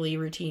daily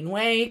routine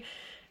way,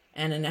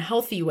 and in a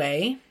healthy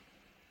way.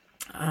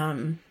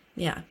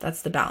 Yeah,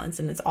 that's the balance.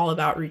 And it's all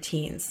about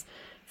routines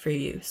for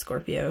you,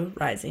 Scorpio,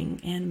 rising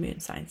and moon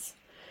signs.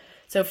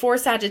 So for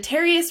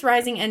Sagittarius,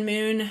 rising and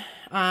moon,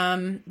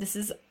 this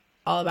is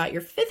all about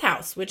your 5th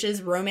house, which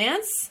is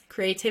romance,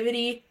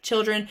 creativity,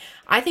 children.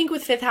 I think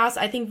with 5th house,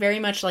 I think very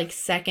much like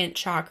 2nd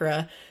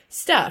chakra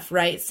stuff,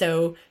 right?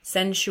 So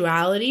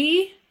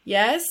sensuality,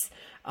 yes.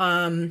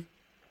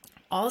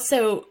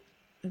 Also,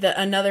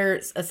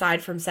 another,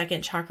 aside from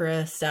 2nd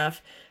chakra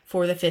stuff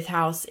for the 5th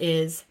house,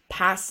 is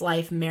past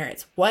life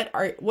merits. What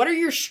are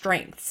your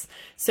strengths?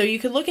 So you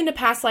could look into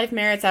past life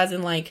merits as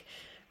in like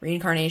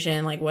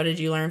reincarnation, like what did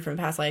you learn from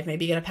past life?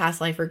 Maybe get a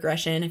past life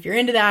regression if you're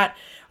into that.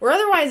 Or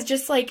otherwise,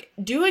 just like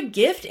do a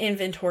gift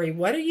inventory.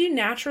 What are you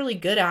naturally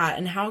good at,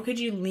 and how could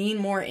you lean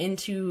more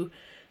into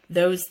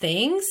those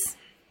things?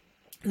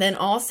 Then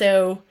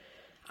also,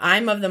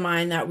 I'm of the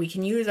mind that we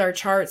can use our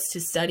charts to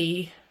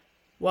study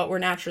what we're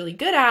naturally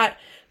good at,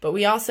 but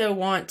we also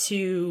want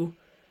to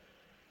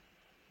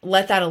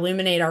let that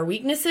illuminate our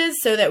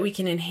weaknesses so that we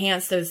can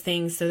enhance those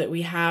things so that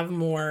we have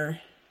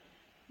more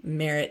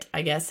merit,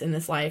 I guess, in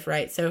this life,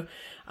 right? So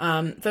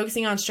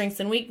focusing on strengths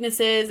and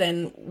weaknesses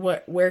and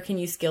where can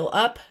you skill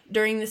up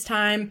during this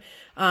time.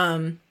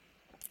 And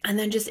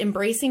then just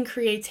embracing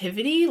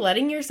creativity,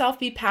 letting yourself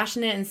be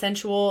passionate and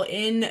sensual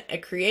in a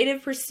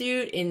creative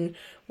pursuit, in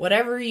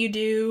whatever you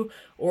do,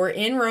 or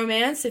in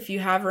romance. If you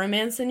have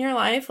romance in your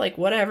life, like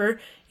whatever,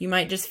 you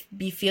might just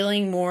be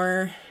feeling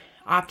more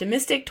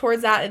optimistic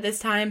towards that at this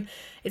time.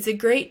 It's a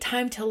great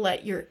time to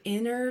let your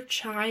inner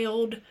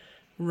child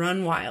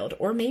run wild,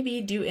 or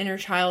maybe do inner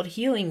child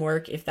healing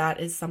work if that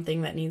is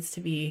something that needs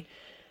to be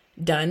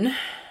done.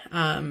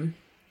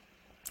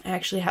 I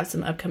actually have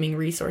some upcoming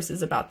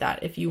resources about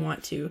that. If you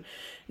want to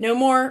know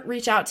more,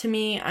 reach out to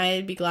me.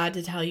 I'd be glad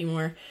to tell you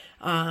more.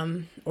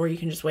 Or you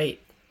can just wait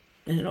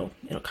and it'll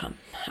come.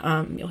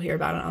 You'll hear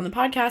about it on the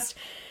podcast.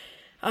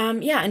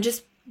 And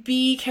just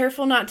be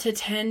careful not to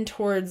tend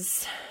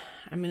towards,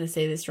 I'm going to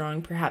say this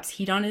wrong, perhaps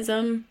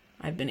hedonism.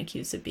 I've been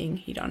accused of being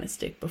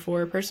hedonistic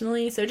before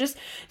personally. So just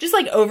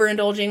like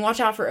overindulging, watch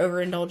out for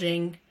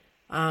overindulging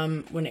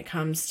when it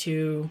comes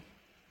to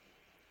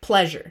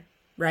pleasure,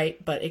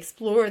 right? But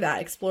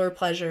explore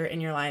pleasure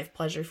in your life,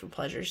 pleasure for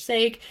pleasure's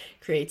sake,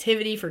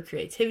 creativity for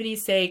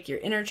creativity's sake, your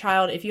inner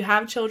child. If you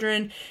have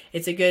children,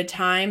 it's a good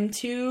time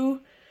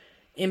to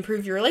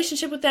improve your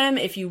relationship with them.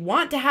 If you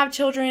want to have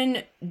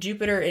children,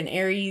 Jupiter in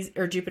Aries,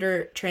 or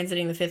Jupiter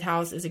transiting the 5th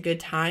house, is a good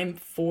time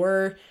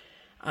for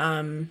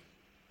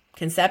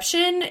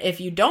conception.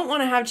 If you don't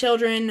want to have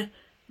children,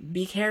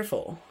 be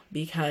careful,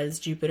 because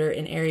Jupiter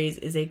in Aries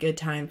is a good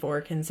time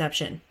for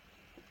conception.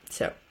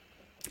 So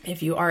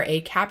if you are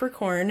a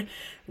Capricorn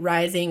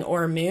rising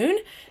or moon,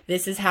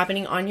 this is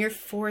happening on your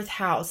 4th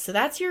house. So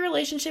that's your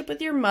relationship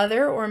with your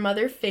mother or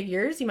mother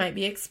figures. You might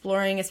be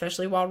exploring,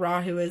 especially while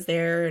Rahu is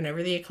there and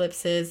over the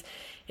eclipses,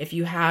 if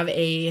you have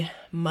a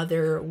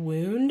mother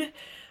wound.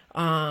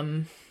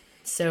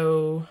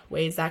 So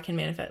ways that can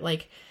manifest,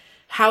 like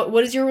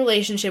what is your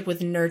relationship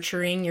with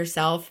nurturing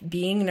yourself,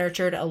 being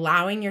nurtured,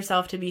 allowing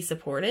yourself to be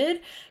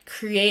supported?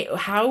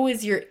 How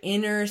is your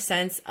inner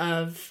sense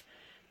of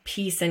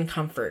peace and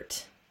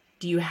comfort?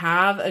 Do you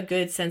have a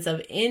good sense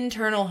of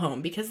internal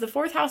home? Because the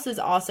 4th house is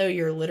also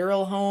your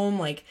literal home,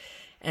 like,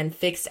 and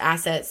fixed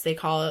assets. They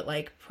call it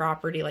like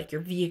property, like your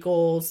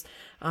vehicles.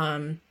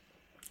 So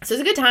it's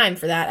a good time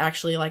for that,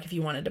 actually. Like if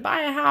you wanted to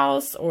buy a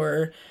house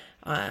or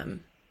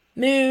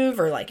move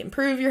or like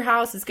improve your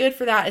house, is good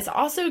for that. It's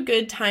also a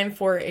good time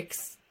for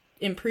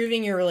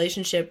improving your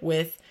relationship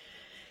with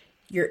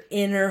your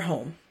inner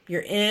home,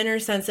 your inner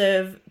sense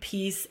of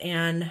peace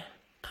and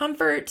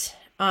comfort.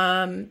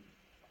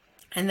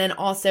 And then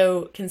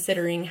also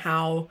considering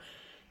how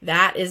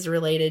that is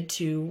related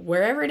to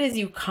wherever it is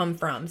you come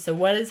from. So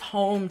what is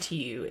home to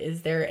you?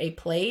 Is there a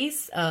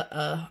place,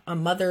 a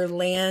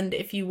motherland,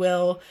 if you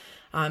will?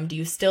 Do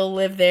you still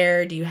live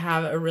there? Do you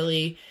have a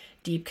really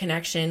deep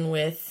connection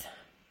with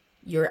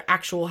your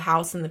actual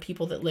house and the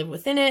people that live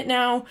within it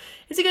now?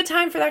 It's a good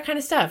time for that kind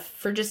of stuff,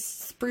 for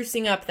just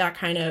sprucing up that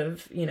kind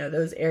of,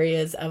 those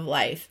areas of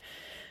life.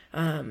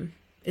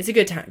 It's a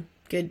good time.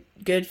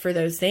 Good for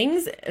those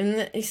things.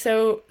 And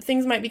so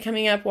things might be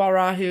coming up while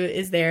Rahu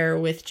is there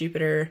with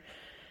Jupiter.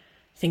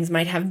 Things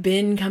might have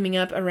been coming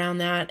up around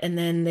that, and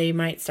then they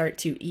might start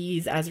to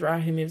ease as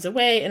Rahu moves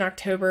away in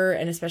October,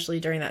 and especially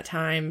during that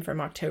time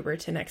from October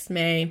to next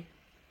May.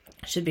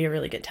 Should be a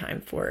really good time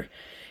for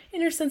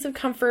inner sense of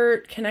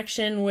comfort,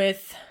 connection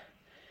with,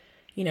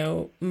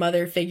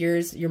 mother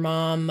figures, your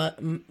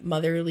mom,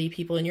 motherly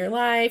people in your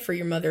life, or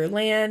your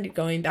motherland,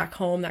 going back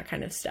home, that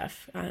kind of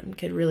stuff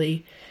could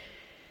really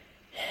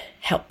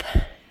help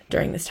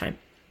during this time.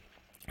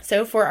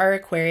 So for our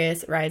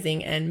Aquarius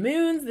rising and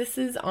moons, this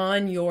is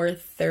on your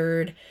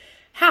 3rd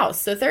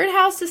house. So 3rd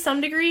house to some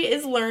degree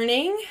is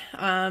learning.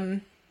 I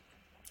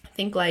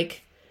think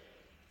like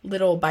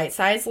little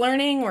bite-sized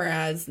learning,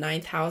 whereas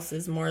 9th house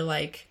is more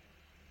like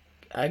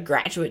a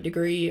graduate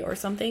degree or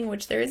something,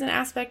 which there is an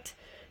aspect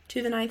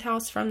to the ninth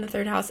house from the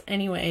third house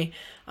anyway.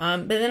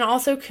 But then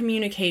also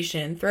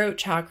communication, throat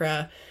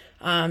chakra.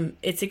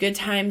 It's a good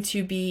time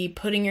to be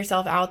putting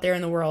yourself out there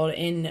in the world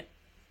in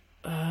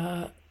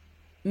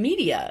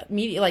media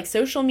like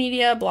social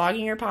media,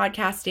 blogging or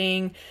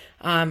podcasting,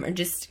 or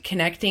just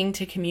connecting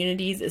to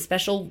communities,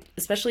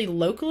 especially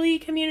locally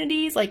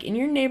communities, like in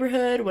your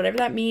neighborhood, whatever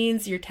that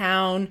means, your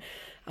town.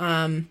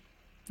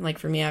 Like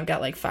for me, I've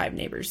got like 5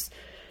 neighbors,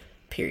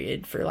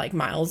 period, for like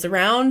miles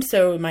around.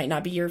 So it might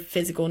not be your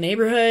physical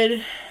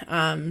neighborhood.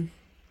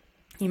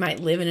 You might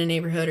live in a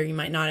neighborhood or you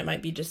might not. It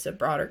might be just a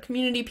broader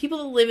community. People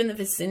that live in the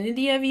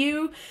vicinity of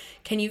you,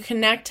 can you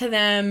connect to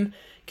them,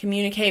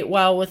 communicate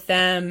well with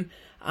them,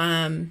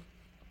 and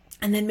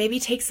then maybe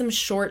take some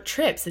short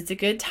trips. It's a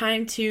good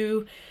time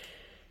to,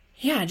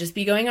 just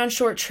be going on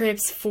short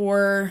trips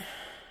for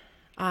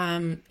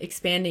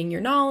expanding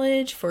your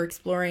knowledge, for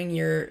exploring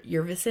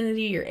your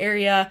vicinity, your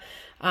area,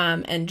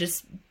 and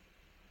just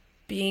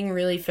being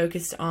really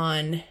focused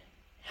on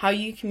how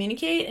you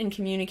communicate and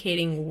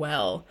communicating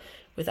well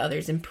with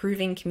others,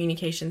 improving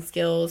communication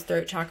skills,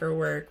 throat chakra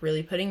work,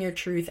 really putting your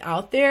truth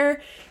out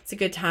there. It's a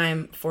good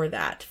time for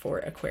that, for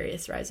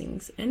Aquarius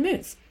risings and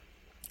moons.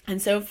 And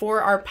so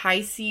for our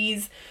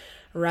Pisces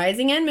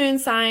rising and moon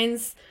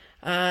signs,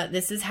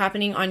 this is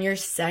happening on your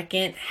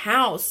second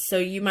house. So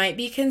you might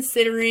be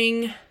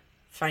considering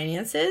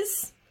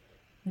finances,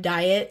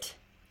 diet,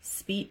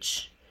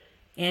 speech,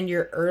 and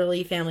your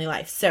early family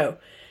life. So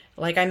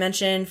like I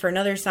mentioned, for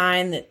another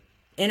sign, that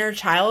inner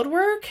child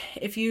work,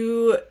 if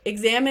you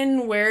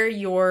examine where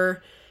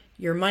your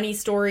money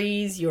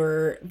stories,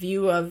 your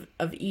view of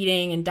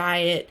eating and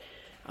diet,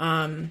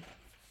 and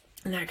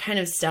that kind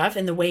of stuff,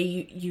 and the way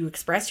you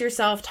express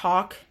yourself,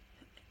 talk,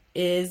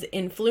 is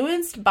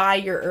influenced by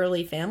your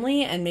early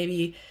family, and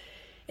maybe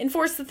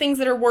enforce the things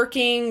that are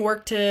working,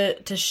 work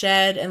to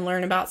shed and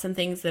learn about some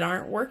things that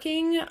aren't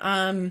working.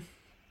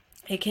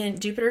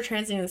 Jupiter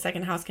transiting in the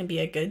second house can be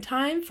a good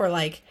time for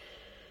like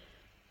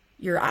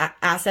your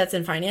assets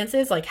and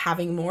finances, like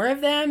having more of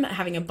them,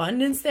 having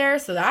abundance there.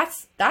 So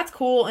that's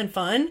cool and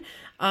fun.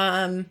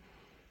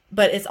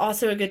 But it's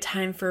also a good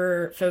time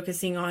for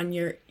focusing on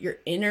your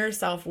inner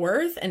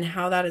self-worth and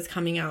how that is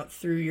coming out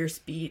through your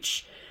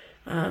speech.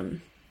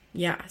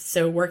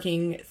 So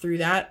working through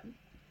that,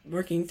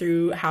 so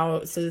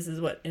this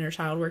is what inner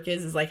child work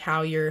is like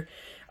how your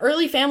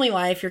early family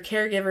life, your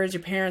caregivers,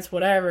 your parents,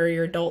 whatever,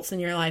 your adults in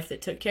your life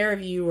that took care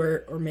of you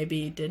or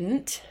maybe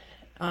didn't,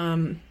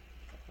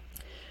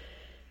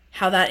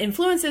 how that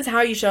influences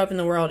how you show up in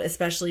the world,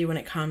 especially when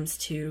it comes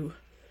to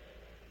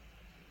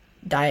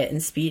diet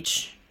and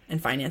speech and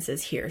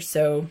finances here.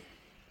 So,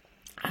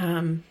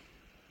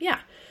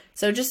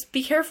 So just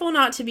be careful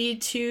not to be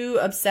too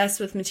obsessed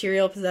with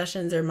material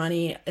possessions or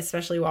money,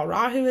 especially while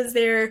Rahu is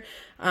there,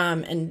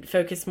 and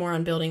focus more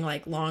on building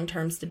like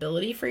long-term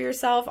stability for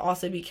yourself.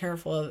 Also be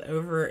careful of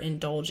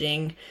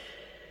overindulging.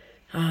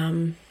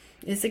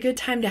 It's a good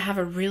time to have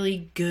a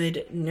really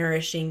good,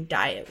 nourishing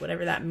diet,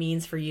 whatever that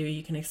means for you.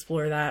 You can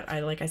explore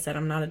that. Like I said,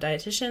 I'm not a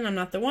dietitian. I'm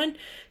not the one.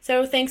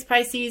 So thanks,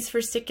 Pisces,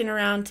 for sticking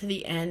around to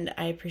the end.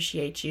 I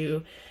appreciate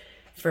you.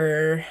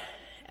 For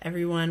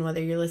everyone,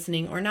 whether you're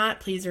listening or not,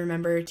 please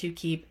remember to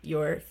keep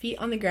your feet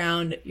on the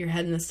ground, your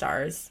head in the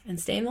stars, and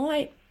stay in the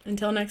light.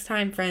 Until next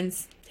time,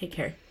 friends, take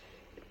care.